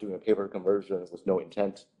by doing a paper conversion with no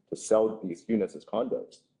intent to sell these units as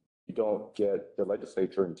condos. You don't get, the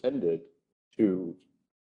legislature intended to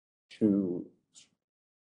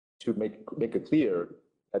make it clear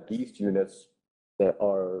that these units that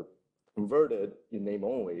are converted in name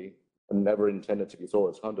only and never intended to be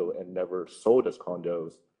sold as condo and never sold as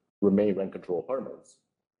condos remain rent control apartments,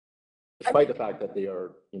 despite the fact that they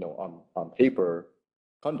are, on paper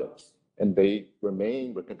condos, and they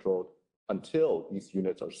remain rent controlled until these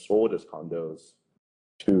units are sold as condos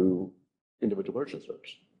to individual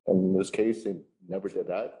purchasers. And in this case, they never did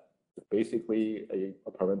that. It's basically a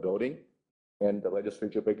apartment building, and the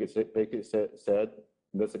legislature basically said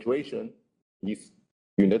in this situation, these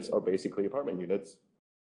units are basically apartment units,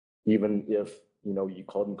 even if, you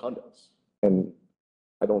call them condos. And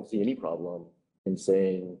I don't see any problem in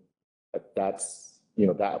saying that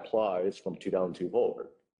that applies from 2002 forward.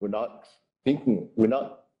 We're not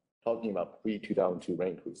talking about pre-2002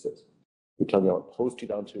 rent increases. We're talking about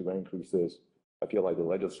post-2002 rent increases. I feel like the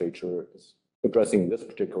legislature is addressing this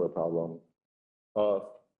particular problem of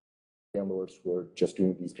landlords who are just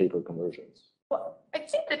doing these paper conversions. Well, I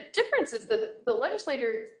think the difference is that the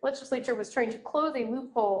legislature was trying to close a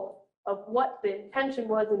loophole of what the intention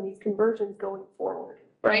was in these conversions going forward,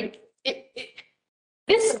 right?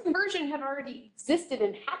 This conversion had already existed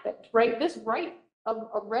and happened, right? This right of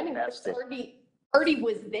renting already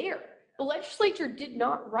was there. The legislature did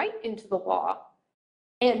not write into the law,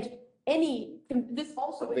 and this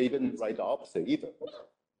also. They didn't write the opposite either.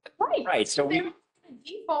 Right. Right. So they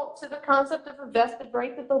default to the concept of a vested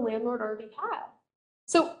right that the landlord already had.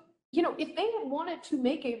 So, if they had wanted to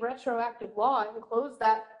make a retroactive law and close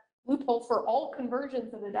that loophole for all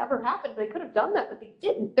conversions that had ever happened, they could have done that, but they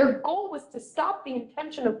didn't. Their goal was to stop the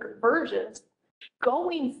intention of conversions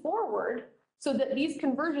going forward so that these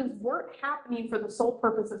conversions weren't happening for the sole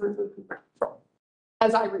purpose of removing rent control,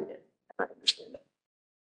 as I read it. I understand it.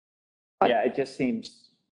 yeah, it just seems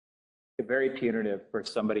very punitive for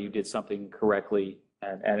somebody who did something correctly.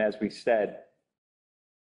 And as we said,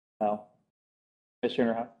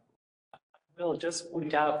 Commissioner Hunt? Will just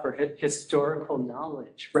point out for historical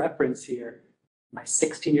knowledge reference here, my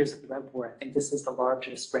 16 years at the rent board, I think this is the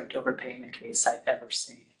largest rent overpayment case I've ever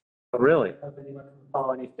seen. Oh, really? I don't know if anyone can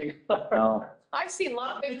follow anything. No. I've seen a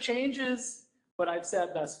lot of It changes what I've said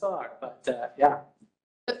thus far, but yeah.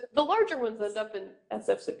 the larger ones end up in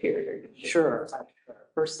SF Superior. Sure.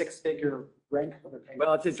 First six-figure rent overpayment.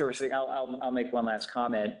 Well, it's interesting. I'll make one last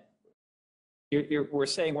comment. we're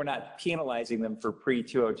saying we're not penalizing them for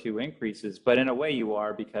pre-202 increases, but in a way you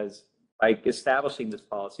are, because by establishing this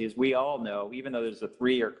policy, as we all know, even though there's a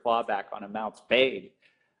 3-year clawback on amounts paid,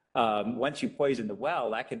 once you poison the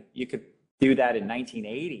well, you could do that in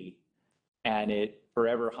 1980, and it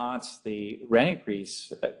forever haunts the rent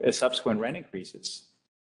increase, subsequent rent increases.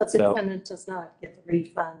 But the So- tenant does not get the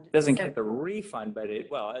refund. Doesn't get the refund, but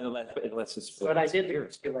unless it's. But I did the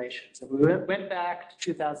calculations. If we went back to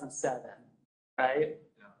 2007, right?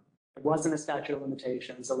 It wasn't a statute of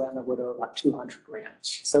limitations. The landlord would owe about 200 grand.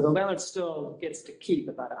 So the landlord still gets to keep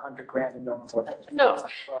about 100 grand in normal. No,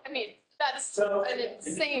 I mean, that's an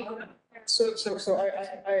insane. So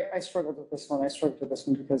I struggled with this one. I struggled with this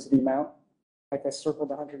one because of the amount. Like I circled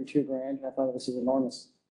 102 grand and I thought this is enormous.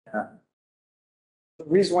 Yeah. The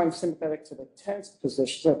reason why I'm sympathetic to the tenant's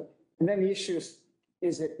position, so, and then the issue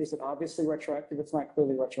is it obviously retroactive? It's not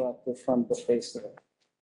clearly retroactive from the face of it.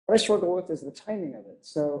 What I struggle with is the timing of it.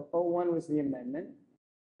 So 01 was the amendment,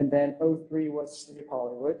 and then 03 was City of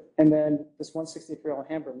Hollywood, and then this 163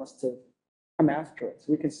 Alhambra must have come after it.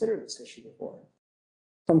 So we considered this issue before.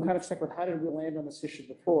 So I'm kind of stuck with how did we land on this issue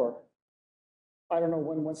before? I don't know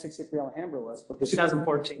when 163 Alhambra was, but this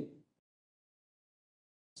 2014.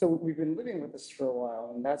 So we've been living with this for a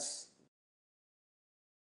while, and that's.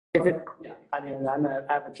 If it, yeah, I mean, I'm an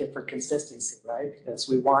advocate for consistency, right? Because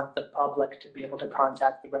we want the public to be able to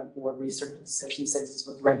contact the rent board, research decisions, this is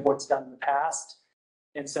what the rent board's done in the past.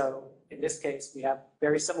 And so in this case, we have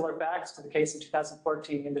very similar facts to the case in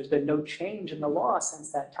 2014, and there's been no change in the law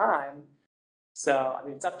since that time. So, I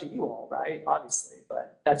mean, it's up to you all, right? Obviously,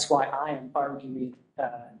 but that's why I am arguing,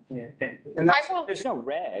 and that's, There's no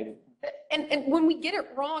reg. And when we get it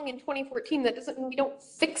wrong in 2014, that doesn't mean we don't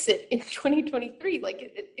fix it in 2023.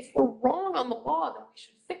 Like, if we're wrong on the law, then we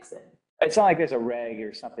should fix it. It's not like there's a reg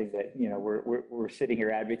or something that, we're sitting here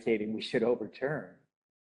advocating we should overturn.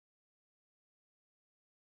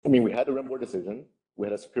 I mean, we had the rent board decision. We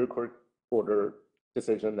had a Superior Court order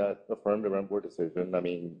decision that affirmed the rent board decision. I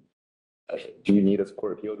mean, do you need a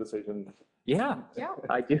court appeal decision? Yeah,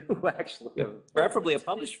 I do actually, preferably a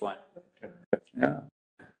published one. Yeah.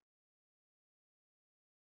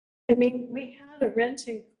 I mean, we had a rent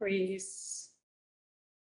increase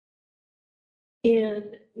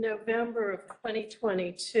in November of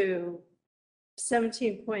 2022,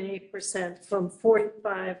 17.8% from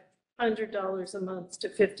 $4,500 a month to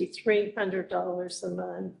 $5,300 a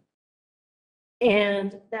month.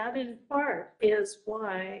 And that in part is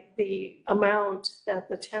why the amount that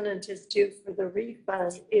the tenant is due for the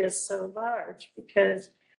refund is so large,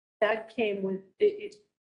 because that came with it.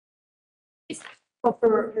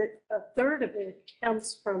 Over a third of it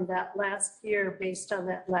comes from that last year based on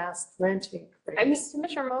that last rent increase. I mean,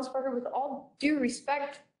 Commissioner Mosberger, with all due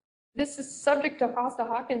respect, this is subject to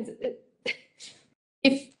Costa-Hawkins.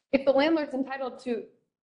 If the landlord's entitled to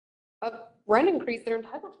a rent increase, they're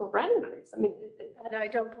entitled to a rent increase. I mean, And I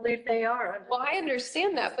don't believe they are. well, I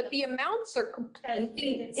understand that, but the amounts are And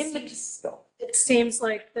in the. it seems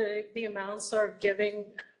like the amounts are giving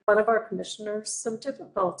one of our commissioners some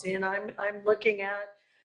difficulty. And I'm looking at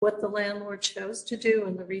what the landlord chose to do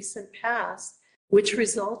in the recent past, which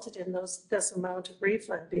resulted in this amount of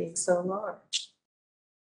refund being so large.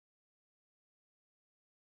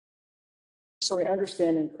 So I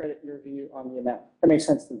understand and credit your view on the amount. That makes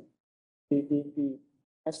sense to me.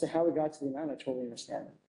 As to how we got to the amount, I totally understand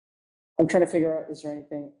it. I'm trying to figure out, is there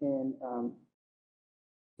anything in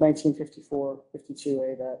 1954,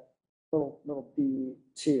 52A, that little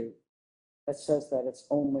B2 that says that it's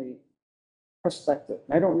only prospective?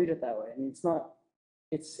 And I don't read it that way. I mean, it's not,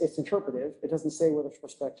 it's interpretive. It doesn't say whether it's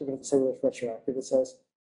prospective. It doesn't say whether it's retroactive. It says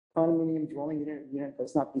condominium dwelling unit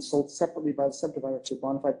has not been sold separately by the subdivider to a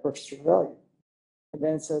bona fide purchaser for value. And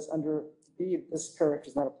then it says under B, this paragraph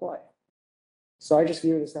does not apply. So I just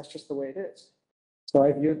view it as that's just the way it is. So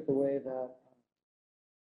I view it the way that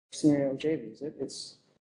Senior OJ views it. It's.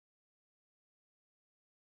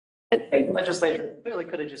 The legislature clearly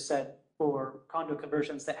could have just said for condo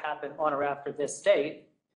conversions that happen on or after this date,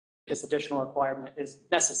 this additional requirement is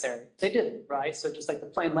necessary. They didn't, right? So just like the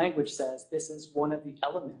plain language says, this is one of the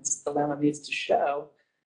elements the landlord needs to show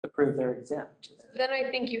to prove they're exempt. Then I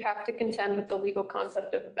think you have to contend with the legal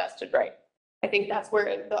concept of a vested right. I think that's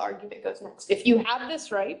where the argument goes next. If you had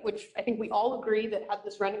this right, which I think we all agree that had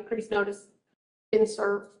this rent increase notice been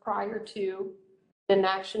served prior to the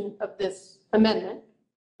enaction of this amendment,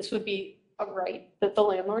 this would be a right that the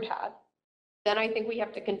landlord had. Then I think we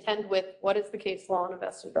have to contend with what is the case law on a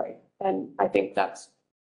vested right. And I think that's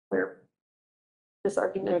where this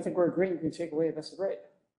argument. I think we're agreeing we take away a vested right.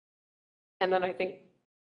 And then I think,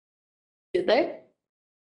 did they?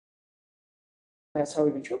 That's how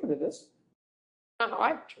we've interpreted this. Not how I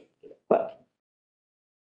interpreted it. But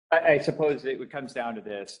I suppose it comes down to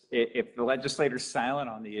this. If the legislator's silent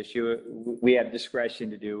on the issue, we have discretion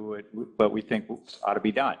to do what we think ought to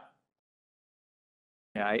be done.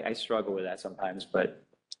 Yeah, I struggle with that sometimes, but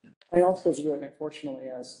I also view it unfortunately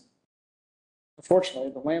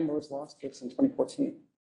unfortunately, the landlords lost this in 2014.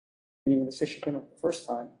 Meaning this issue came up the first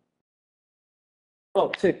time. well,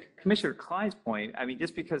 to Commissioner Klein's point, I mean,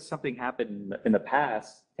 just because something happened in the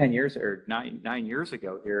past 10 years or nine years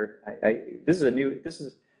ago here, this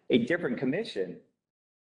is a different commission.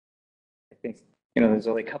 I think, there's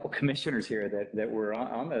only a couple commissioners here that were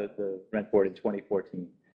on the rent board in 2014.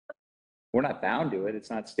 We're not bound to it. It's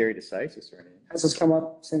not stare decisis or anything. Has this come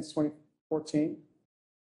up since 2014?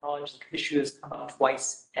 Knowledge the issue has come up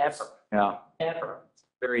twice ever, Yeah, ever.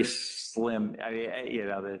 very slim. I mean,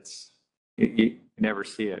 that's, you never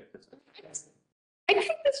see it. I take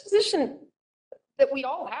this position that we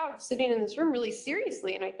all have sitting in this room really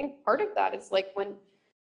seriously. And I think part of that is like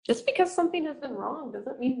just because something has been wrong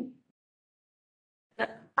doesn't mean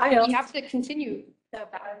I we have to continue. I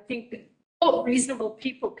think that reasonable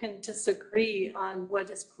people can disagree on what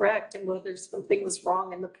is correct and whether something was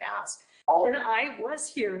wrong in the past. And I was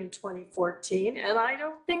here in 2014, and I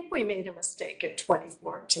don't think we made a mistake in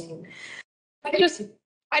 2014.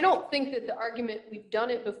 I don't think that the argument we've done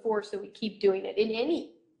it before, so we keep doing it in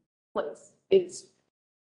any place is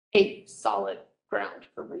a solid ground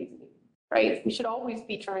for reasoning, right? We should always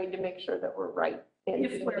be trying to make sure that we're right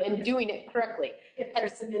and doing it correctly. If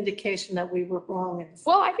there's an indication that we were wrong.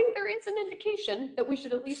 Well, I think there is an indication that we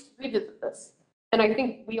should at least revisit this. And I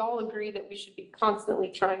think we all agree that we should be constantly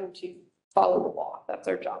trying to follow the law. That's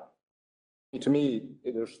our job. To me,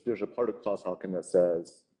 there's a part of Claus-Hawken that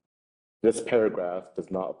says this paragraph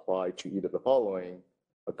does not apply to either the following: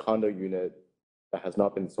 a condo unit that has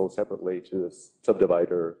not been sold separately to the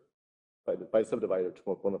subdivider by subdivider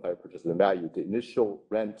to a bona fide purchase and value. The initial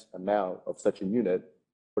rent amount of such a unit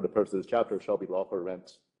for the purpose of this chapter shall be lawful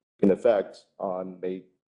rent in effect on May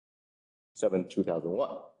 7,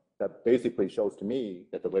 2001. That basically shows to me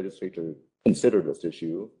that the legislature considered this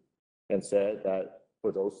issue and said that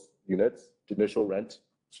for those units, the initial rent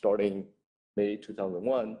starting May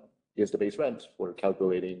 2001 is the base rent for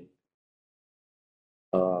calculating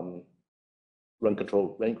rent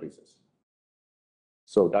control rent increases.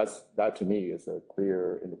 So that to me is a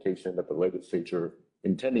clear indication that the legislature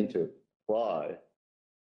intending to apply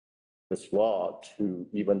this law to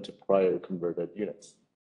even to prior converted units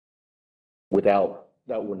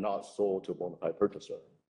that were not sold to a bona fide purchaser.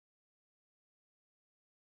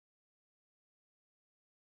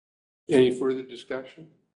 Any further discussion?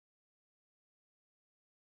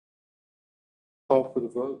 Call for the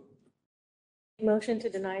vote. Motion to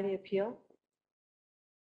deny the appeal.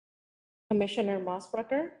 Commissioner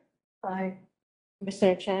Mossbrucker. Aye.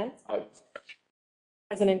 Commissioner Chan. Aye.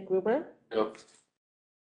 President Gruber. No.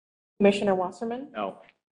 Commissioner Wasserman. No.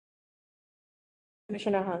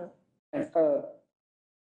 Commissioner Hung.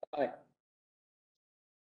 Aye.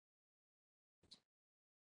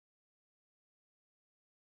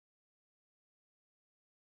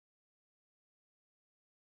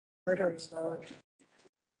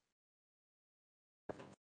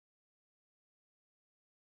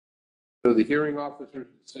 So the hearing officer's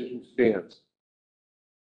decision stands.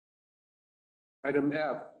 Item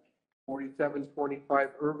F, 4725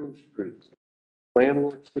 Irving Street.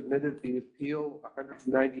 Landlord submitted the appeal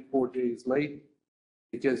 194 days late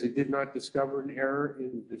because he did not discover an error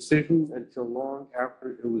in the decision until long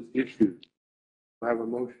after it was issued. I have a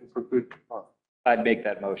motion for good cause. I'd make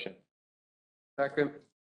that motion. Second,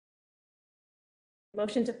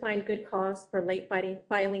 Motion to find good cause for late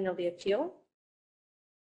filing of the appeal.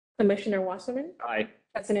 Commissioner Wasserman. Aye.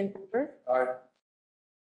 President Gruber. aye.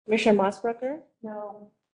 Commissioner Mossbrucker. No.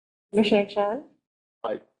 Commissioner Chan.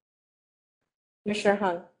 Aye. Commissioner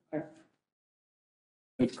Hung.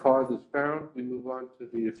 Good cause is found. We move on to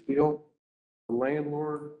the appeal. The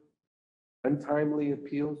landlord untimely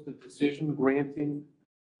appeals the decision granting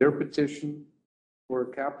their petition for a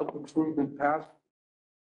capital improvement pass.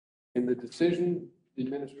 In the decision, the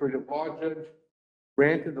administrative law judge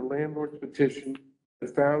granted the landlord's petition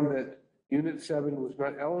and found that Unit 7 was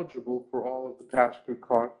not eligible for all of the pass-through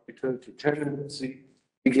costs because the tenancy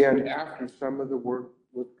began after some of the work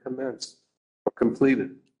was commenced or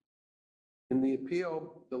completed. In the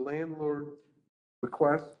appeal, the landlord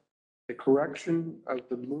requests a correction of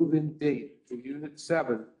the move-in date for Unit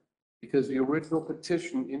 7 because the original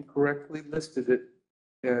petition incorrectly listed it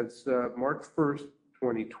as March 1st,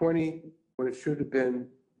 2020, when it should have been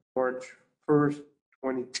March 1st,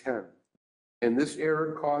 2010. And this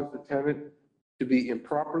error caused the tenant to be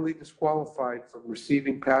improperly disqualified from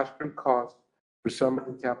receiving pass-through costs for some of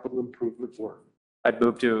the capital improvement work. I'd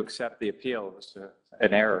move to accept the appeal. It was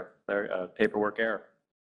an error, a paperwork error.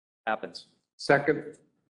 Happens. Second,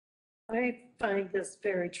 I find this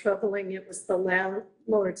very troubling. It was the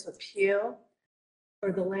landlord's appeal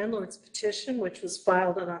or the landlord's petition, which was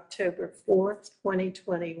filed on October 4th,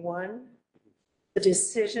 2021. The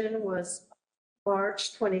decision was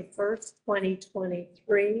March 21st,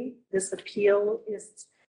 2023. This appeal is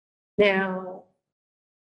now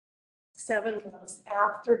 7 months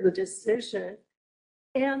after the decision.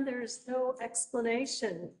 And there's no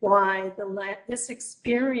explanation why this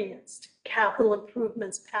experienced capital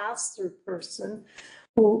improvements pass-through person,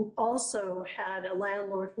 who also had a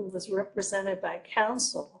landlord who was represented by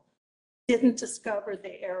counsel, didn't discover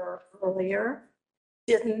the error earlier,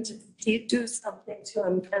 didn't do something to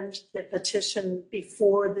amend the petition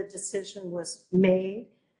before the decision was made.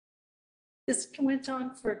 This went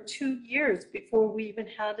on for 2 years before we even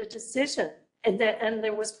had a decision. And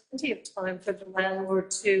there was plenty of time for the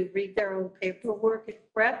landlord to read their own paperwork and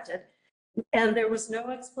correct it. And there was no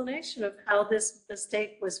explanation of how this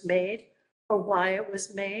mistake was made or why it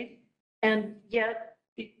was made. And yet,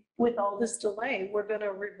 with all this delay, we're going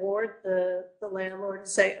to reward the landlord and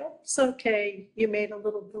say, oh, it's okay, you made a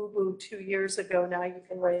little boo-boo 2 years ago, now you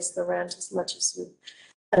can raise the rent as much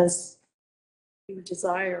as you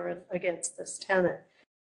desire against this tenant.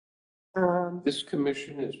 this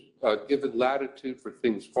commission is given latitude for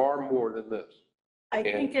things far more than this. I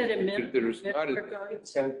think at a minimum, There's if not we're an going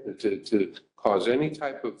intent to cause any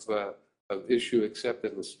type of issue except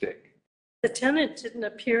a mistake. the tenant didn't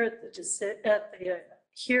appear at the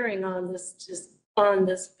hearing on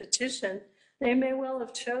this petition. They may well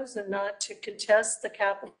have chosen not to contest the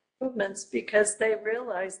capital improvements because they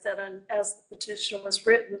realized that as the petition was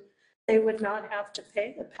written, they would not have to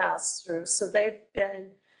pay the pass-through. So they've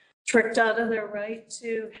been tricked out of their right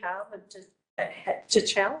to to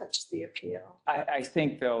challenge the appeal. I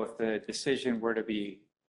think, though, if the decision were to be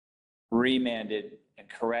remanded and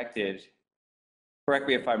corrected, correct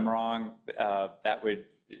me if I'm wrong, that would,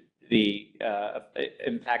 the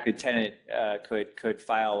impacted tenant could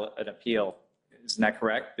file an appeal. Isn't that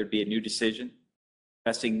correct? There'd be a new decision,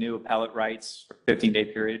 vesting new appellate rights for a 15-day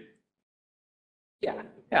period? Yeah.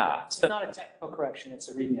 Yeah. It's not a technical correction, it's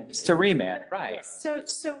a remand. It's a remand, right. So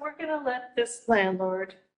we're going to let this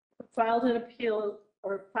landlord who filed an appeal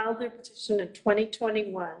or filed their petition in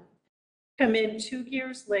 2021 come in 2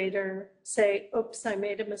 years later, say, oops, I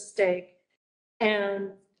made a mistake.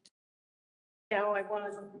 And now I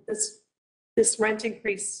want this rent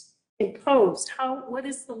increase imposed. What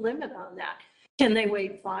is the limit on that? Can they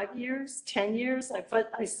wait 5 years, 10 years?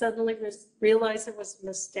 I suddenly realized it was a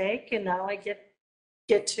mistake and now I get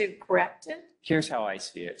to correct it? Here's how I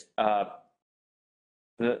see it. The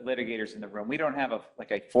litigators in the room, we don't have a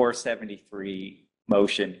 473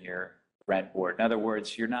 motion here, rent board. In other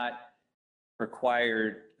words, you're not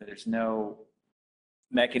required, there's no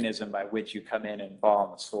mechanism by which you come in and fall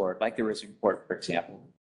on the sword, like there is in court, for example,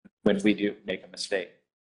 when we do make a mistake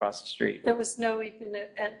across the street. There was no even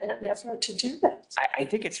an effort to do that. I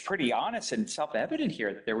think it's pretty honest and self-evident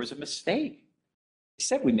here that there was a mistake. He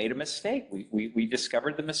said we made a mistake. We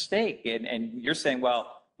discovered the mistake. And you're saying,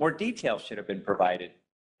 well, more details should have been provided.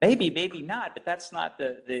 Maybe, maybe not, but that's not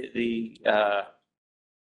the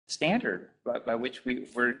standard by which we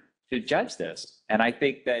were to judge this. And I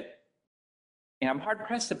think that, I'm hard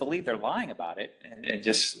pressed to believe they're lying about it. And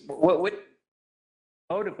just, what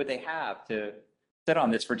motive would they have to sit on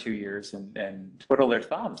this for 2 years and twiddle their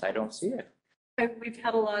thumbs? I don't see it. We've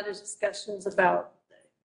had a lot of discussions about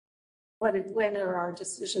when are our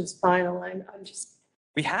decisions final. I'm just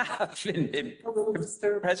We have. a little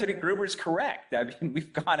disturbed. President Gruber's correct. I mean,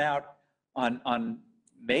 we've gone out on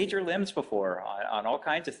major limbs before on all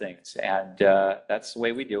kinds of things, and that's the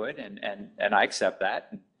way we do it. And I accept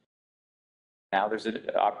that. Now there's an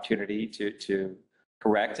opportunity to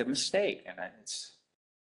correct a mistake, and it's.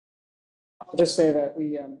 I'll just say that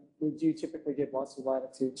we do typically give lots of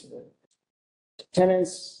latitude to the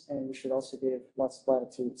tenants, and we should also give lots of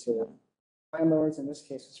latitude to landlords. In this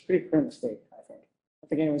case, it's a pretty clear mistake, I think. I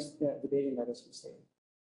think anyone's debating that it's a mistake.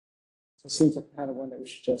 So it seems like kind of one that we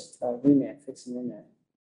should just remand, fix and remand,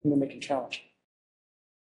 and then make a challenge.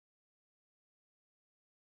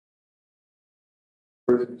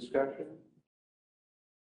 Further discussion?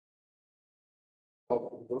 Call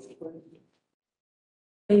for the vote, please.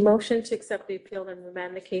 A motion to accept the appeal and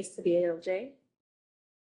remand the case to the ALJ.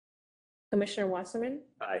 Commissioner Wasserman,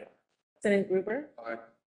 Aye. President Gruber, Aye.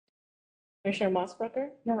 Commissioner Mossbrucker,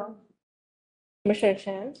 No. Commissioner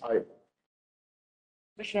Chand, Aye.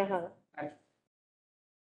 Commissioner Howell. Aye.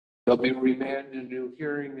 There'll be remand and new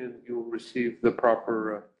hearing, and you'll receive the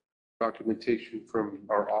proper documentation from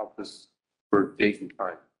our office for date and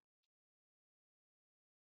time.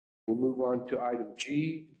 We'll move on to item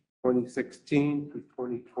G, 2016 to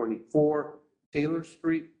 2024, Taylor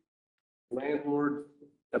Street. Landlord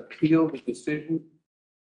appealed the decision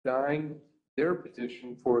denying their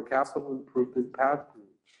petition for a capital improvement pass-through.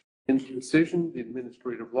 In the decision, the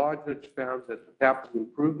administrative law judge found that the capital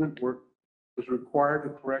improvement work was required to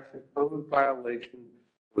correct a code violation,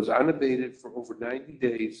 was unabated for over 90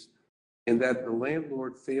 days, and that the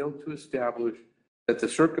landlord failed to establish that the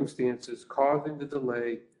circumstances causing the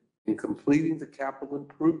delay in completing the capital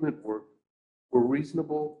improvement work were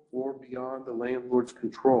reasonable or beyond the landlord's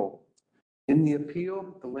control. In the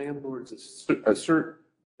appeal, the landlords assert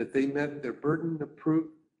that they met their burden of proof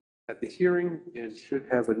at the hearing and should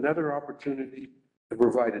have another opportunity to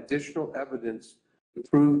provide additional evidence to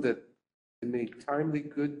prove that they made timely,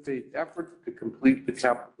 good faith efforts to complete the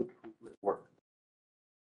capital improvement work.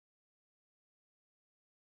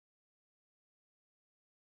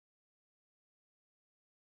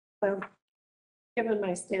 Well, given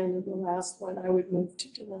my stand in the last one, I would move to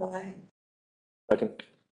deny. Second.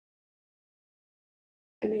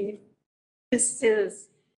 I mean,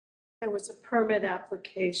 there was a permit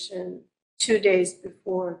application 2 days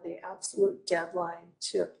before the absolute deadline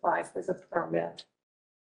to apply for the permit.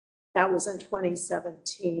 That was in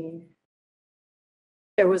 2017.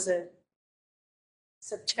 There was a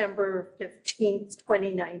September 15th,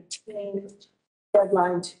 2019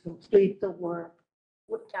 deadline to complete the work.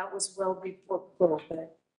 That was well before COVID.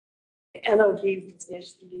 The NOD was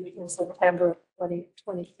issued in September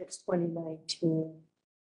 26, 2019.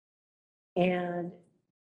 And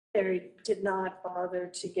they did not bother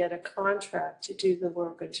to get a contract to do the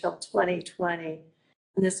work until 2020.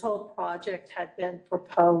 And this whole project had been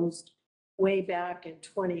proposed way back in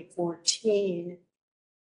 2014.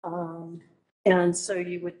 And so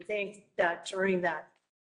you would think that during that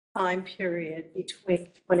time period between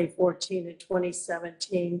 2014 and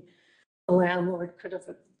 2017, the landlord could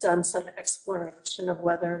have done some exploration of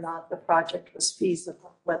whether or not the project was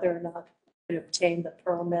feasible, whether or not they could obtain the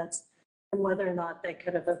permits, and whether or not they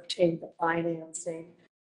could have obtained the financing.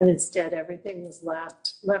 And instead, everything was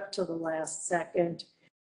left to the last second.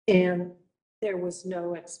 And there was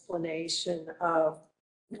no explanation of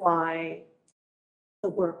why the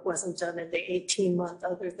work wasn't done in the 18-month,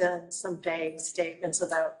 other than some vague statements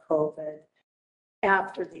about COVID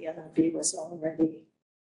after the NOV was already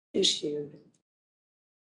issued.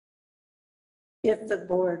 If the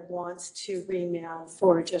board wants to remand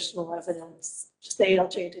for additional evidence, the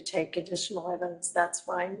ALJ to take additional evidence, that's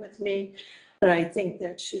fine with me. But I think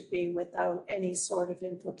that should be without any sort of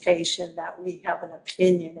implication that we have an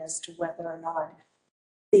opinion as to whether or not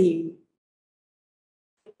the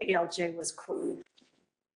ALJ was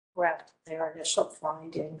correct in their initial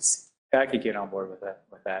findings. I could get on board with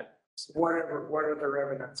that. What other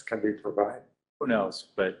evidence can be provided? Who knows?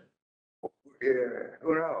 But Yeah,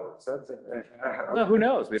 who knows? well, who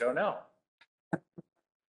knows? We don't know.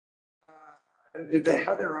 They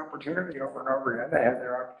had their opportunity over and over again. They had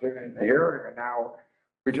their opportunity in the hearing, and now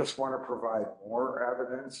we just want to provide more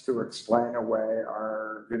evidence to explain away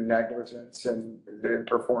our negligence in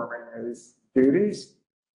performing these duties.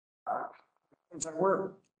 How does that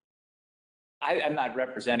work? I'm not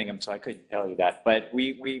representing him, so I couldn't tell you that. But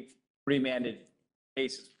we've remanded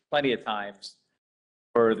cases plenty of times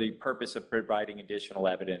for the purpose of providing additional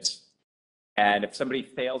evidence. And if somebody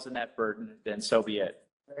fails in that burden, then so be it.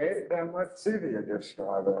 Hey, then let's see the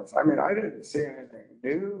additional evidence. I mean, I didn't see anything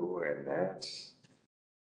new in this.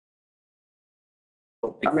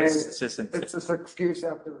 I mean, it's just excuse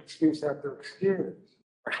after excuse after excuse.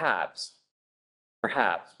 Perhaps,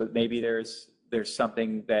 but maybe there's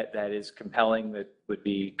something that is compelling that would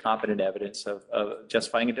be competent evidence of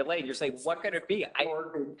justifying a delay. And you're saying, what could it be?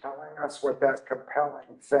 Or be telling us what that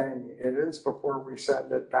compelling thing is before we send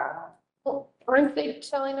it back. Well, aren't they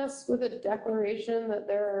telling us with a declaration that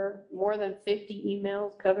there are more than 50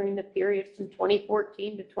 emails covering the period from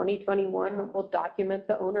 2014 to 2021 that will document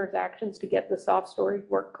the owner's actions to get the soft storage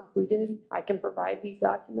work completed? I can provide these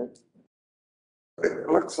documents. It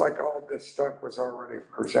looks like all this stuff was already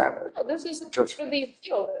presented. Oh, this is Just- for the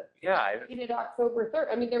appeal. Yeah. Dated October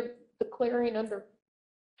 3rd. I mean, they're declaring under,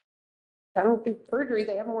 I don't think perjury,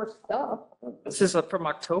 they have more stuff. This is from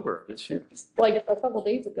October this year. Like a couple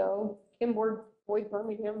days ago, Kim Boyd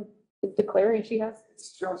Birmingham is declaring she has.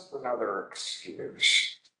 It's just another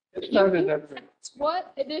excuse. It's not enough.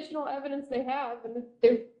 What additional evidence they have, and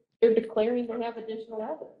they're declaring they have additional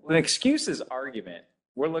evidence. An excuse is argument.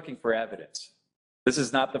 We're looking for evidence. This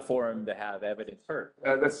is not the forum to have evidence heard.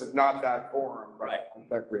 This is not that forum, but I Right. don't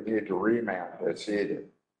think we need to remand this either.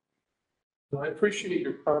 I appreciate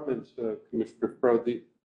your comments, Commissioner Crowe. The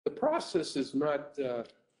process is not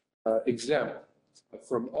exempt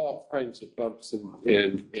from all kinds of bumps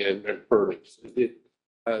and hurdles.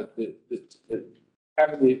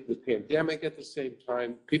 Having the pandemic at the same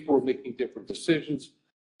time, people were making different decisions.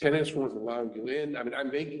 Tenants weren't allowing you in. I mean,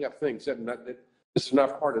 I'm making up things. This is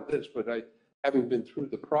not part of this, but having been through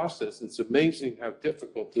the process, it's amazing how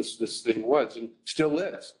difficult this thing was and still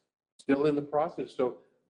is, still in the process. So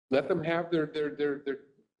let them have their emails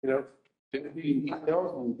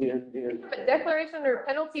and A declaration or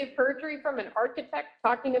penalty of perjury from an architect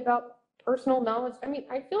talking about personal knowledge. I mean,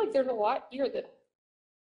 I feel like there's a lot here that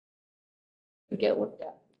we get looked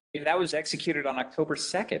at. That was executed on October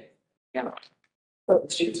 2nd. Yeah. So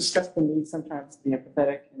she discussed the need sometimes to be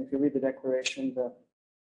empathetic, and if you read the declaration, the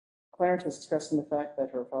Clarence was discussing the fact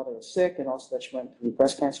that her father was sick and also that she went through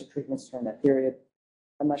breast cancer treatments during that period.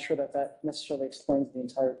 I'm not sure that that necessarily explains the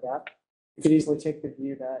entire gap. You could easily take the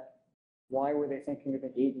view that why were they thinking of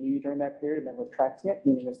an ADU during that period and then retracting it,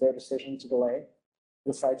 meaning it was their decision to delay,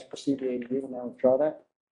 decide to pursue the ADU and now withdraw that.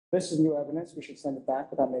 This is new evidence. We should send it back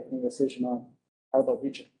without making a decision on how they'll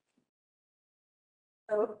reach it.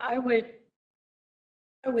 So I would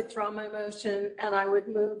withdraw my motion and I would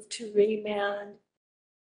move to remand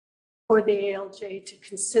for the ALJ to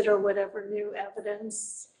consider whatever new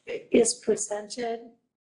evidence is presented.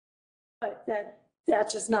 But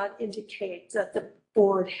that does not indicate that the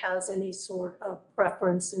board has any sort of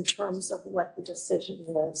preference in terms of what the decision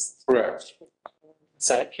is. correct. Is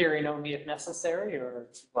that hearing only if necessary or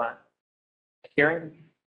what? Hearing?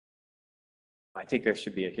 I think there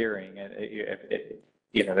should be a hearing and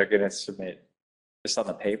they're going to submit just on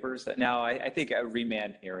the papers. Now, I think a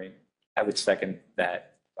remand hearing, I would second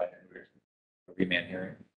that. A remand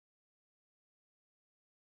hearing.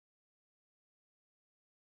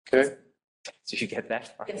 Okay. Did you get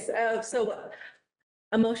that? Yes, so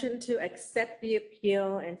a motion to accept the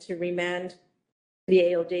appeal and to remand the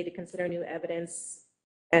ALJ to consider new evidence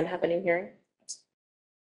and have a new hearing.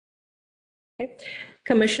 Okay.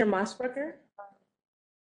 Commissioner Mossberger,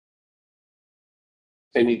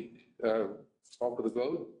 Any call for the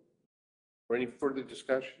vote? Or any further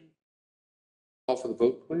discussion? Call for the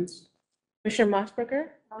vote, please. Commissioner Mossberger.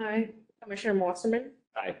 Aye. Commissioner Wasserman,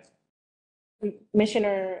 Aye.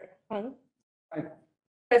 Commissioner Hung. Aye.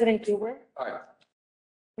 President Gruber, Aye.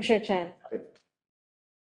 Commissioner Chan.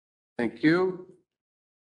 Thank you.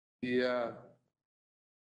 The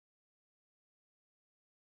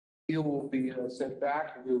appeal will be sent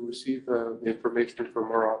back and we'll receive information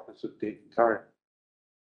from our Office of Date and Time.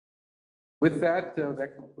 With that,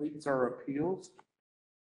 that completes our appeals.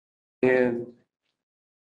 And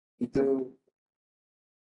we do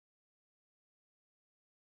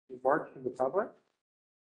remarks from the public?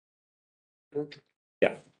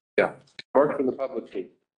 Yeah. Remarks from the public, please.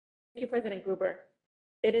 Thank you, President Gruber.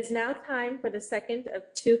 It is now time for the second of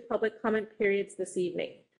two public comment periods this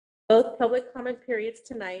evening. Both public comment periods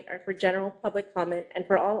tonight are for general public comment and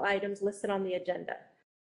for all items listed on the agenda.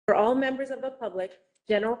 For all members of the public,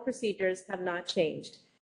 general procedures have not changed.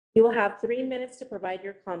 You will have 3 minutes to provide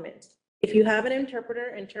your comment. If you have an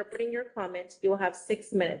interpreter interpreting your comment, you will have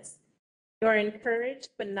 6 minutes. You are encouraged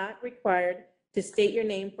but not required to state your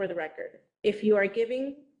name for the record. If you are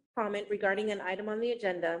giving comment regarding an item on the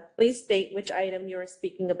agenda, please state which item you are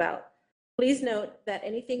speaking about. Please note that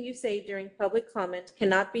anything you say during public comment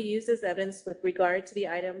cannot be used as evidence with regard to the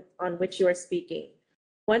item on which you are speaking.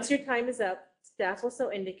 Once your time is up, staff will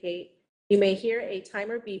so indicate. You may hear a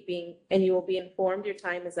timer beeping and you will be informed your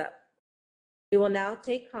time is up. We will now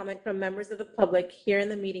take comment from members of the public here in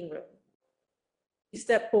the meeting room. You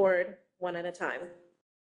step forward one at a time.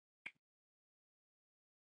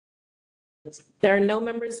 There are no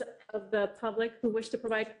members of the public who wish to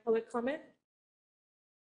provide public comment.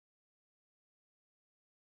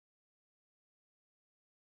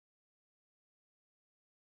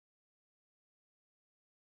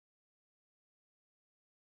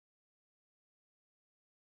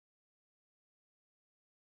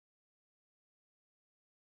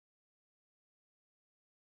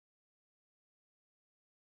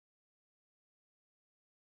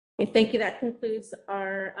 Okay, thank you. That concludes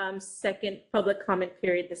our second public comment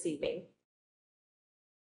period this evening.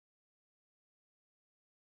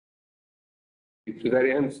 So that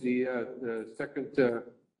ends the second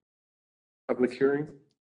public hearing.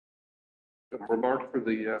 Remarks for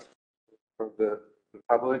the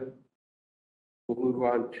public. We'll move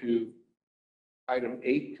on to item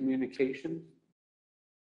 8, communications.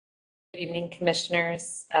 Good evening,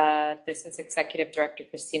 Commissioners. This is Executive Director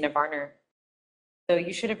Christina Varner. So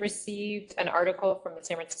you should have received an article from the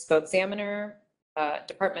San Francisco Examiner,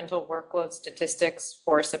 Departmental Workload Statistics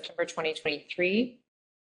for September 2023.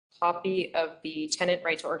 Copy of the Tenant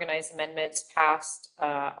Right to Organize amendments passed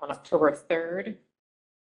on October 3rd.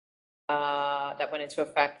 That went into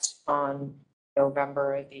effect on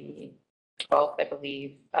November the 12th, I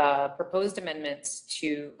believe. Proposed amendments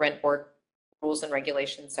to Rent Board Rules and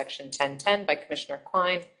Regulations, Section 1010 by Commissioner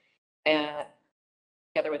Klein,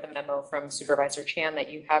 together with a memo from Supervisor Chan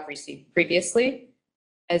that you have received previously.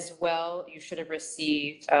 As well, you should have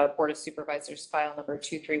received Board of Supervisors file number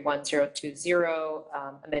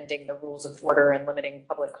 231020, amending the rules of order and limiting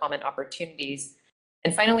public comment opportunities.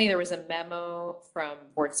 And finally, there was a memo from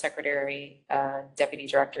Board Secretary, Deputy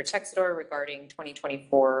Director Texador regarding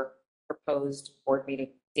 2024 proposed board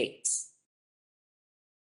meeting dates.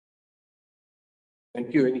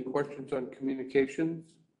 Thank you. Any questions on communications?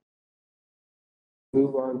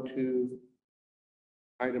 Move on to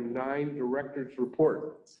item 9, Director's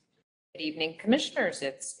Report. Good evening, Commissioners.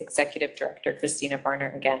 It's Executive Director Christina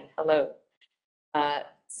Varner again. Hello.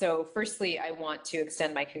 So firstly, I want to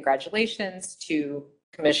extend my congratulations to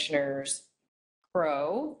Commissioners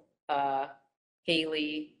Crow,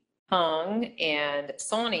 Haley, Hung, and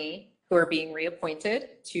Sawney, who are being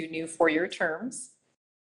reappointed to new 4-year terms.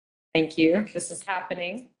 Thank you. This is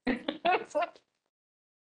happening.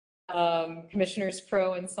 Commissioners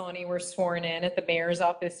Crow and Sawney were sworn in at the mayor's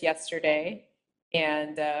office yesterday,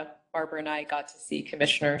 and Barbara and I got to see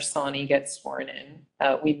Commissioner Sawney get sworn in.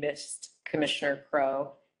 We missed Commissioner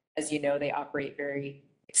Crow. As you know, they operate very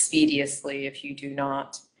expeditiously. If you do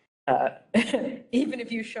not, even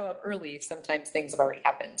if you show up early, sometimes things have already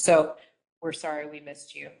happened. So we're sorry we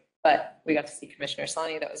missed you. But we got to see Commissioner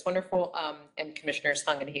Sawney. That was wonderful. And Commissioners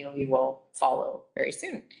Hung and Haley will follow very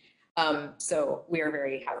soon. So we are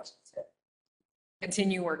very happy to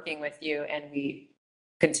continue working with you, and we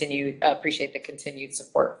appreciate the continued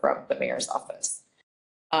support from the mayor's office.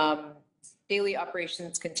 Daily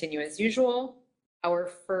operations continue as usual.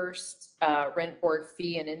 Our first rent board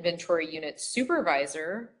fee and inventory unit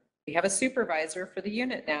supervisor, we have a supervisor for the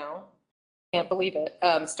unit now. Can't believe it.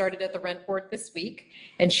 Started at the rent board this week,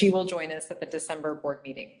 and she will join us at the December board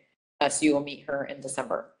meeting. So you will meet her in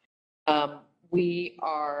December. We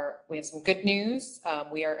have some good news.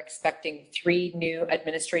 We are expecting 3 new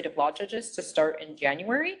administrative law judges to start in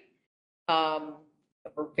January.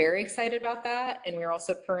 We're very excited about that. And we're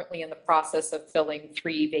also currently in the process of filling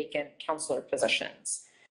 3 vacant counselor positions.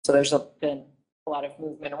 So there's been a lot of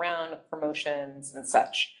movement around, promotions and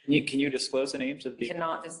such. Can you disclose the names of We the?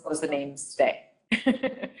 cannot disclose the names today.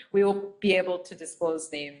 We will be able to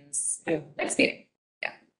disclose names next meeting.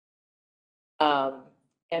 Yeah.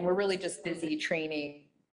 And we're really just busy training,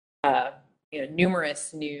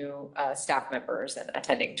 numerous new staff members and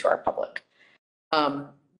attending to our public.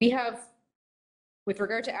 With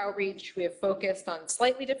regard to outreach, we have focused on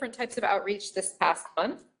slightly different types of outreach this past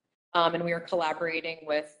month. And we are collaborating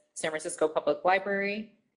with San Francisco Public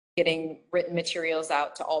Library, getting written materials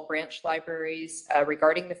out to all branch libraries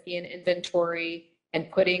regarding the fee and inventory,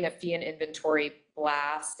 and putting a fee and inventory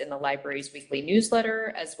blast in the library's weekly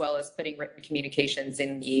newsletter, as well as putting written communications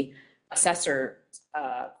in the assessor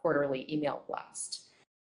quarterly email blast.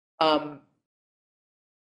 And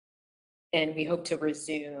we hope to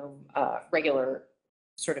resume regular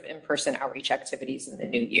sort of in-person outreach activities in the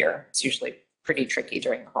new year. It's usually pretty tricky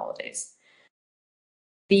during the holidays.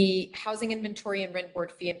 The housing inventory and rent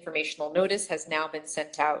board fee informational notice has now been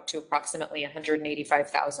sent out to approximately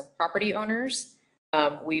 185,000 property owners.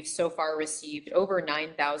 We've so far received over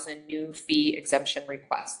 9,000 new fee exemption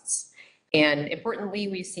requests. And importantly,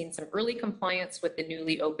 we've seen some early compliance with the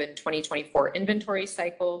newly opened 2024 inventory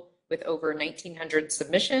cycle with over 1,900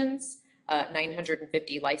 submissions,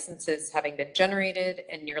 950 licenses having been generated,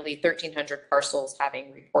 and nearly 1,300 parcels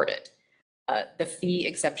having reported. The fee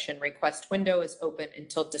exemption request window is open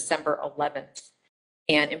until December 11th.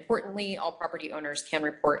 And importantly, all property owners can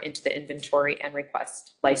report into the inventory and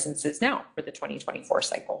request licenses now for the 2024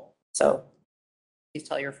 cycle. So please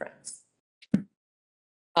tell your friends.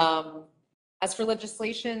 As for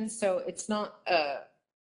legislation, so it's not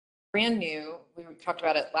brand new. We talked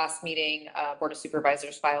about it last meeting. Board of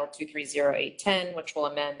Supervisors filed 230810, which will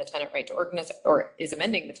amend the tenant right to organize, or is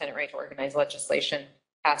amending the tenant right to organize legislation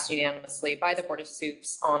passed unanimously by the Board of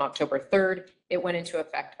Supes on October 3rd. It went into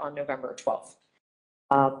effect on November 12th.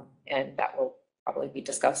 And that will probably be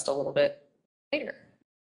discussed a little bit later.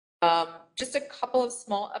 Just a couple of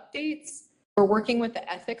small updates. We're working with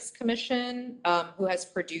the Ethics Commission, who has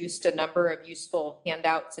produced a number of useful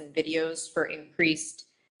handouts and videos for increased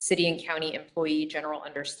city and county employee general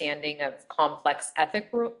understanding of complex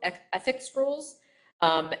ethics rules.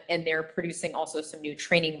 And they're producing also some new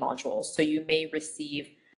training modules. So you may receive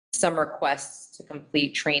some requests to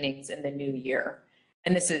complete trainings in the new year.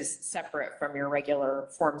 And this is separate from your regular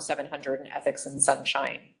Form 700 and Ethics and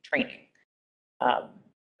Sunshine training. There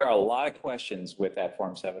are a lot of questions with that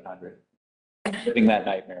Form 700. Living that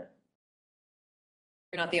nightmare.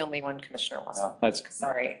 You're not the only one, Commissioner Watson. No, that's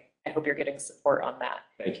Sorry. I hope you're getting support on that.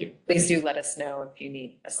 Thank you. Please do let us know if you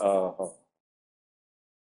need assistance.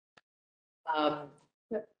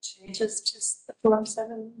 That changes just the Form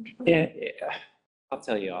 7. Yeah, I'll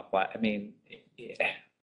tell you offline. I mean,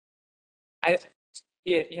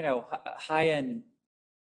 high-end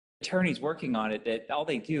attorneys working on it, that all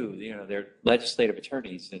they do, they're legislative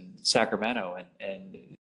attorneys in Sacramento, and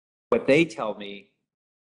what they tell me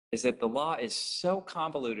is that the law is so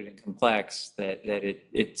convoluted and complex that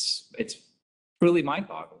it's truly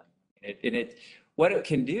mind-boggling. What it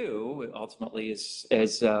can do ultimately is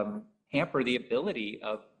hamper the ability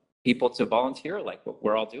of people to volunteer like what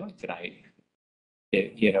we're all doing tonight.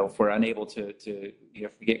 If we're unable to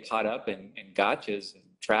get caught up in gotchas and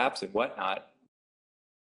traps and whatnot,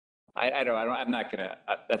 I'm not gonna.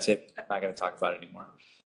 That's it. I'm not gonna talk about it anymore.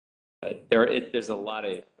 There's a lot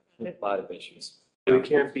of issues. We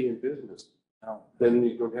can't be in business. No. Then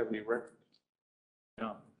you don't have any records.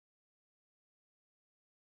 No.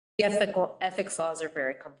 The ethics laws are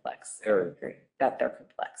very complex. I agree that they're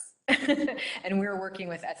complex. And we're working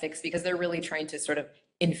with ethics because they're really trying to sort of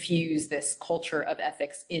infuse this culture of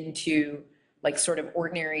ethics into like sort of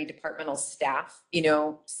ordinary departmental staff,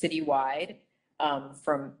 citywide,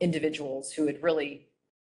 from individuals who would really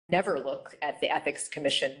never look at the Ethics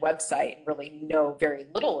Commission website and really know very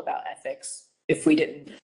little about ethics if we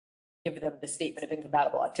didn't give them the statement of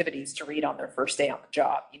incompatible activities to read on their first day on the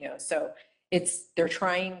job, So they're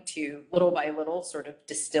trying to little by little sort of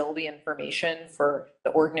distill the information for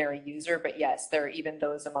the ordinary user. But yes, there are even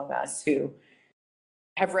those among us who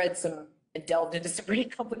have read some and delved into some pretty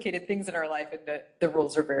complicated things in our life, and the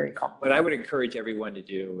rules are very complex. What I would encourage everyone to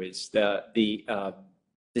do is the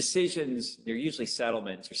decisions, they're usually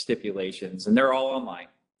settlements or stipulations, and they're all online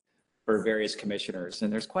for various commissioners,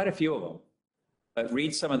 and there's quite a few of them. But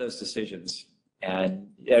read some of those decisions, and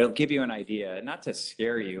it'll give you an idea, not to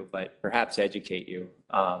scare you, but perhaps educate you.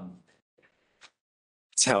 That's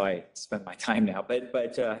how I spend my time now. But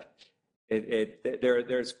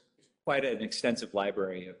there's quite an extensive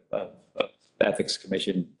library of Ethics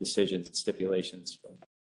Commission decisions and stipulations from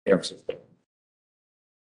there.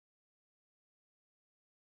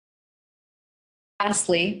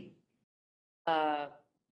 Lastly,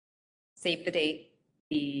 save the date.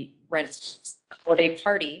 The rent holiday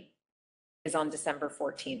party is on December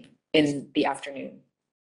 14th in the afternoon.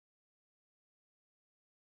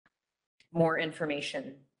 More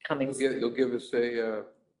information coming. You'll give us a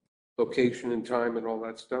location and time and all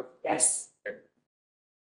that stuff? Yes.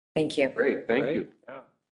 Thank you. Great, thank you. Yeah.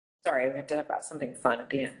 Sorry, we have to talk about something fun at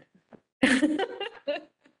the end.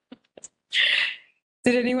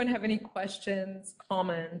 Did anyone have any questions,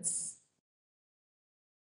 comments?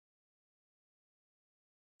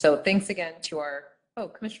 So thanks again to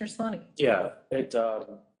Commissioner Solani. Yeah,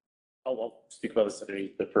 I'll speak about this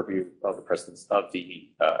underneath the purview of the presence of the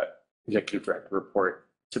executive director report.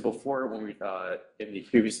 So before, when we in the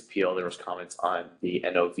previous appeal, there was comments on the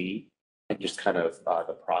NOV and just kind of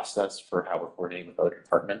the process for how we're coordinating with other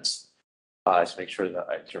departments to make sure that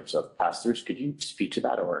in terms of pass-throughs, could you speak to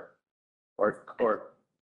that or?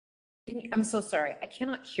 I'm so sorry. I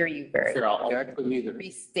cannot hear you very Sure, well. I couldn't either.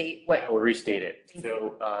 Restate what. I will restate it.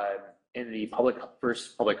 So in the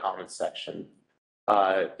first public comments section,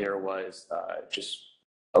 there was just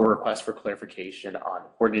a request for clarification on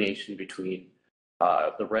coordination between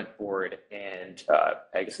the rent board and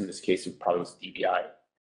I guess in this case it probably was DBI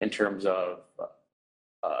in terms of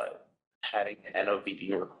having an NOV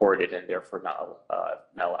being recorded and therefore not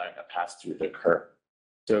allowing a pass-through to occur.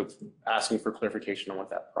 So asking for clarification on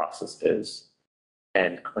what that process is,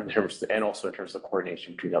 and also in terms of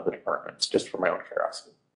coordination between other departments, just for my own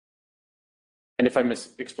curiosity. And if I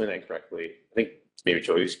explain that incorrectly, I think maybe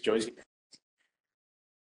Joey's.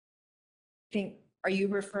 Are you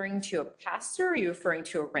referring to a pass-through or are you referring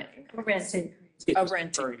to a rent? A rent increase. A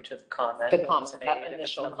rent. Referring to the comment. The comment, Made that in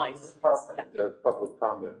initial the comment. The public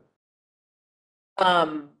comment.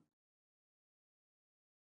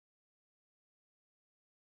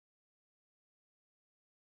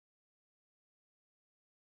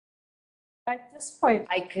 At this point,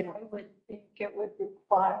 I would think it would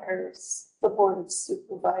require the Board of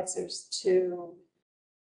Supervisors to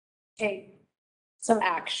take some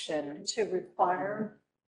action to require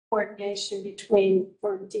coordination between,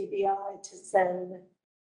 for DBI to send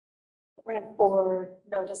rent board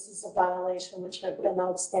notices of violation, which have been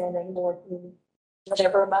outstanding more than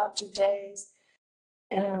whatever amount of days.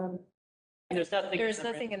 And There's nothing. There's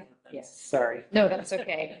nothing in, Yes, sorry. no, that's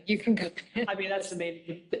okay. You can go. I mean, that's the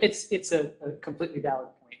main, it's a completely valid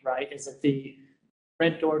point, right? Is that the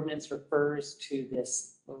rent ordinance refers to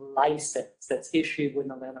this license that's issued when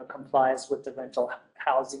the landlord complies with the rental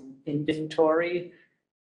housing inventory.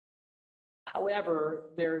 However,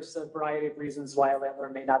 there's a variety of reasons why a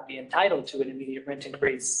landlord may not be entitled to an immediate rent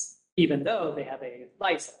increase, even though they have a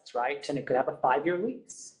license, right? And it could have a 5-year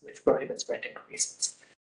lease, which prohibits rent increases.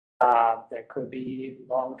 There could be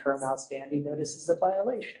long-term outstanding notices of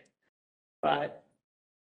violation. But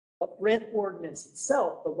the rent ordinance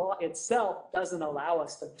itself, the law itself, doesn't allow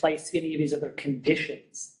us to place any of these other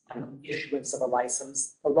conditions on the issuance of a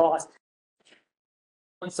license. The law,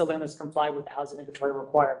 once the landlords comply with the housing inventory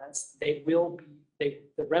requirements, the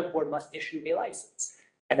rent board must issue a license.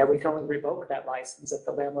 And then we can only revoke that license if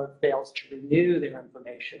the landlord fails to renew their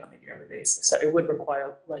information on a yearly basis. So it would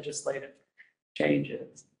require legislative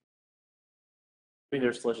changes. I mean,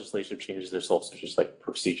 there's legislative changes, there's also just like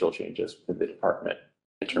procedural changes within the department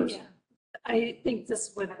in terms of. I think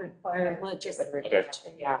this would require legislative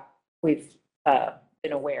change. Yeah, we've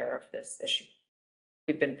been aware of this issue.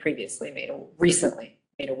 We've been recently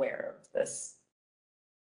made aware of this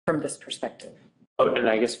from this perspective. Oh, and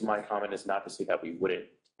I guess my comment is not to say that we wouldn't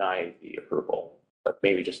deny the approval, but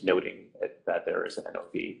maybe just noting that there is an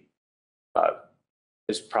NOV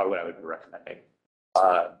is probably what I would be recommending.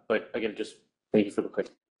 But again, just thank you for the quick.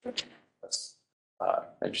 And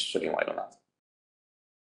just shedding light on that.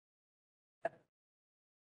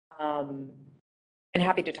 And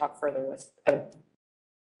happy to talk further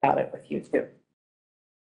about it with you too.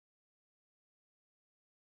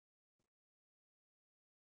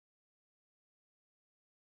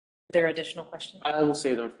 Are there additional questions? I will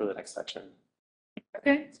save them for the next section.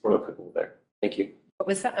 Okay. It's more applicable there. Thank you. What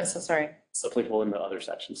was that? I'm so sorry. It's applicable in the other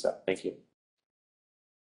section, so thank you. Are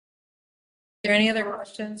there any other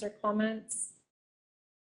questions or comments?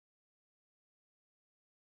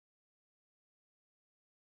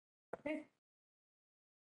 Okay.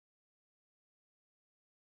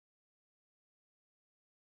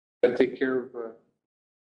 I take care of,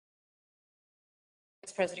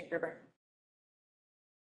 Vice President Gerber.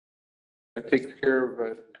 I take care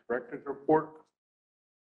of director's report.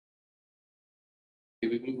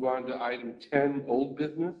 Okay, we move on to item 10, old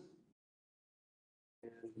business.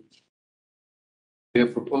 And we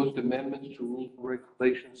have proposed amendments to rules and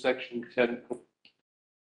regulations, section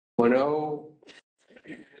 10.10,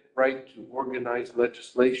 right to organize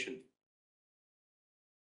legislation.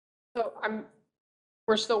 So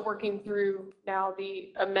we're still working through now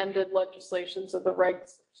the amended legislations of the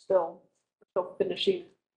regs, we're still finishing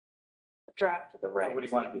the draft of the regs. What do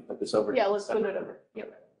you want to put this over? Yeah, let's put it over. Yeah.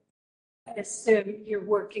 I assume you're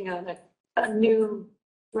working on a new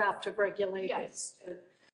draft of regulations.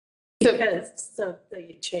 Because of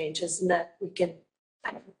the changes, and that we can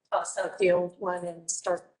toss out the old one and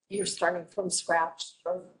you're starting from scratch,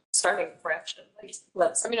 or starting fresh at least.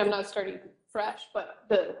 I mean, I'm not starting fresh, but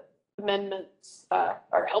the amendments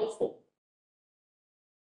are helpful.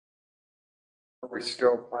 Are we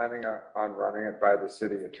still planning on running it by the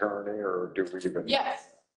city attorney, or do we even? Yes,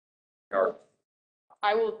 Or,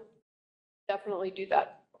 I will definitely do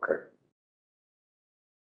that. okay.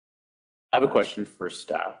 I have a question for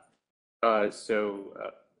staff.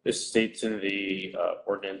 It states in the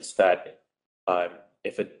ordinance that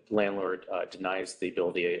if a landlord denies the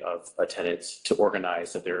ability of a tenant to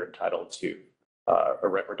organize, that they're entitled to a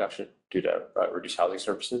rent reduction due to reduced housing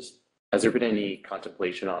services. Has there been any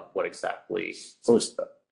contemplation on what exactly,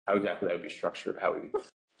 how exactly that would be structured? How we?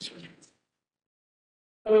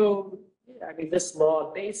 Oh, yeah, I mean, this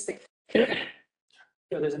law basically,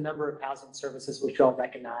 there's a number of housing services which all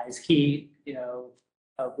recognize heat,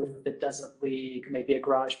 a roof that doesn't leak, maybe a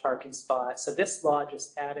garage parking spot. So this law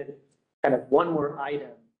just added kind of one more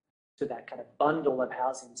item to that kind of bundle of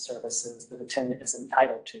housing services that a tenant is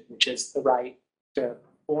entitled to, which is the right to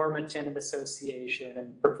form a tenant association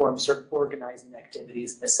and perform certain organizing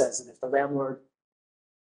activities. And it says that if the landlord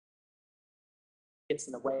gets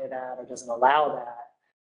in the way of that or doesn't allow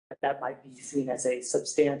that might be seen as a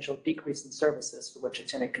substantial decrease in services for which a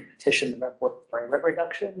tenant can petition the rent board for a rent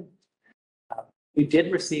reduction. We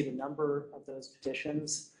did receive a number of those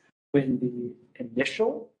petitions when the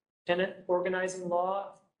initial tenant organizing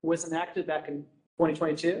law was enacted back in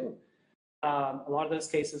 2022. A lot of those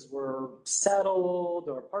cases were settled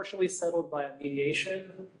or partially settled by a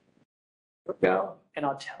mediation. And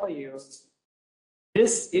I'll tell you,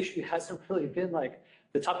 This issue hasn't really been like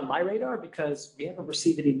the top of my radar because we haven't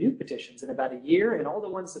received any new petitions in about a year, and all the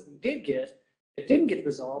ones that we did get, it didn't get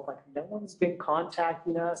resolved. Like no one's been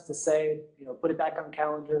contacting us to say, you know, put it back on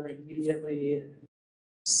calendar immediately.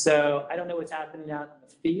 So I don't know what's happening out in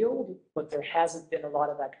the field, but there hasn't been a lot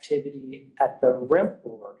of activity at the rent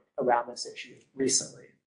board around this issue recently.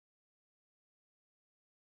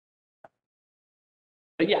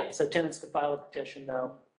 But yeah, so tenants could file a petition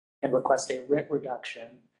though and request a rent reduction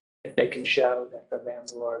if they can show that the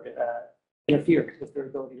landlord interfered with their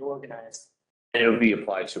ability to organize. And it would be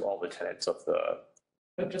applied to all the tenants of the,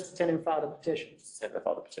 But just the tenant who filed a petition. tenant that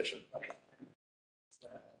filed the petition. Okay.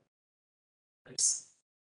 It's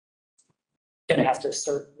gonna have to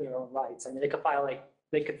assert their own rights. I mean, they could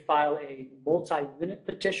file a multi-unit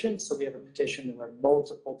petition. So we have a petition where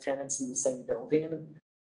multiple tenants in the same building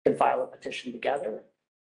can file a petition together.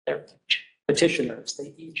 They're petitioners.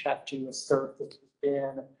 They each have to assert that there's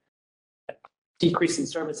been a decrease in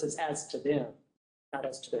services as to them, not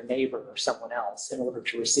as to their neighbor or someone else, in order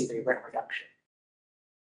to receive a rent reduction.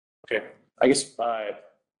 Okay, I guess the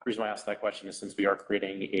reason why I asked that question is since we are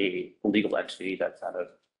creating a legal entity that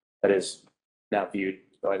is now viewed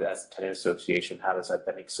as a tenant association, how does that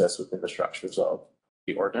then exist within the structures of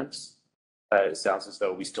the ordinance? It sounds as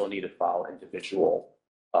though we still need to file individual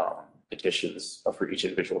petitions for each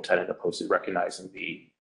individual tenant, opposed to recognizing the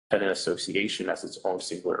tenant association as its own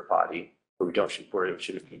singular body, where it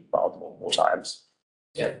should have been filed multiple times.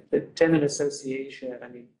 Yeah, the tenant association, I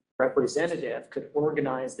mean, representative could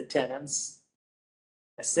organize the tenants,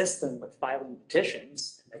 assist them with filing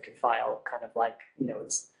petitions, and they could file kind of like, you know,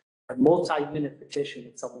 it's a multi-unit petition.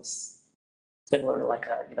 It's almost similar to like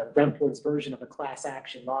a, you know, rent board's version of a class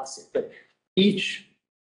action lawsuit, but each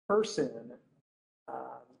person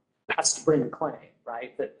has to bring a claim,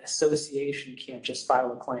 right? The association can't just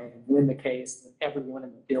file a claim and win the case, and everyone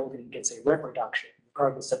in the building gets a rent reduction,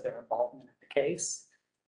 regardless of their involvement in the case.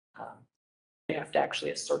 They have to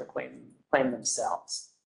actually assert a claim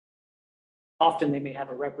themselves. Often they may have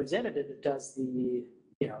a representative that does the,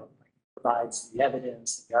 you know, provides the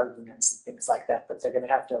evidence, the arguments, and things like that, but they're going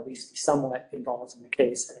to have to at least be somewhat involved in the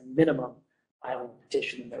case, at a minimum, filing a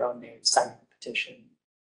petition in their own name, signing the petition.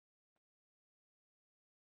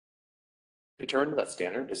 To turn to that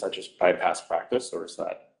standard, is that just by past practice, or is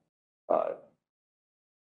that? I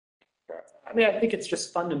mean, I think it's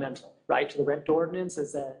just fundamental, right, to the rent ordinance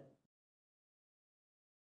is that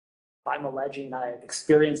if I'm alleging I've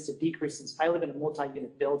experienced a decrease since I live in a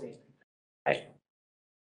multi-unit building, I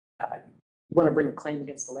want to bring a claim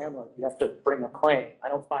against the landlord, you have to bring a claim. I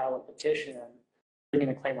don't file a petition bringing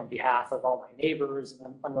a claim on behalf of all my neighbors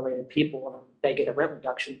and unrelated people, and they get a rent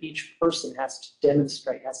reduction. Each person has to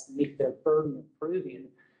demonstrate, has to meet their burden of proving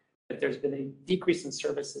that there's been a decrease in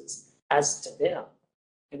services as to them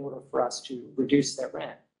in order for us to reduce their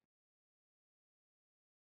rent.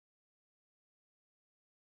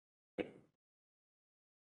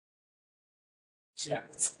 Yeah.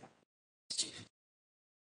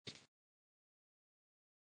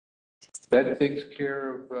 That takes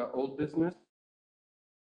care of old business.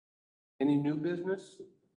 Any new business?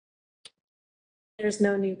 There's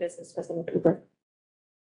no new business, President Cooper.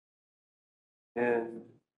 And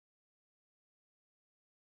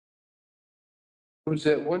was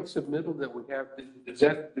that one submittal that we have, does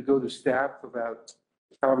that have to go to staff about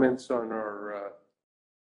comments on our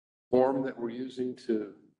form that we're using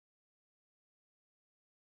to,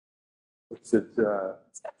 what's it?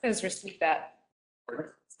 Staff has received that.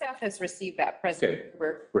 Staff has received that, President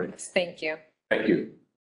Cooper. Great. Thank you. Thank you.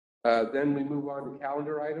 Then we move on to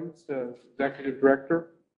calendar items. Executive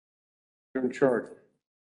Director, you're in charge.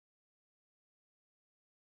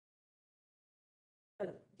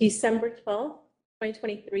 December 12th,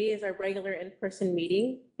 2023 is our regular in-person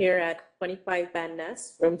meeting here at 25 Van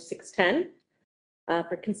Ness, room 610.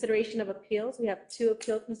 For consideration of appeals, we have 2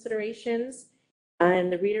 appeal considerations.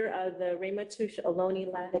 And the reader of the Raymatush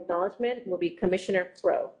Ohlone land acknowledgement will be Commissioner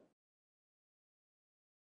Pro.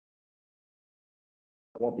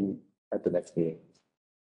 I won't be at the next meeting.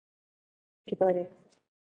 Is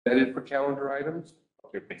that it for calendar items?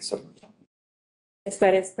 Yes,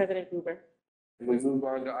 that is President Cooper. And we move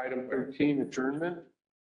on to item 13, adjournment.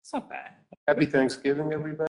 It's not bad. Happy Thanksgiving, everybody.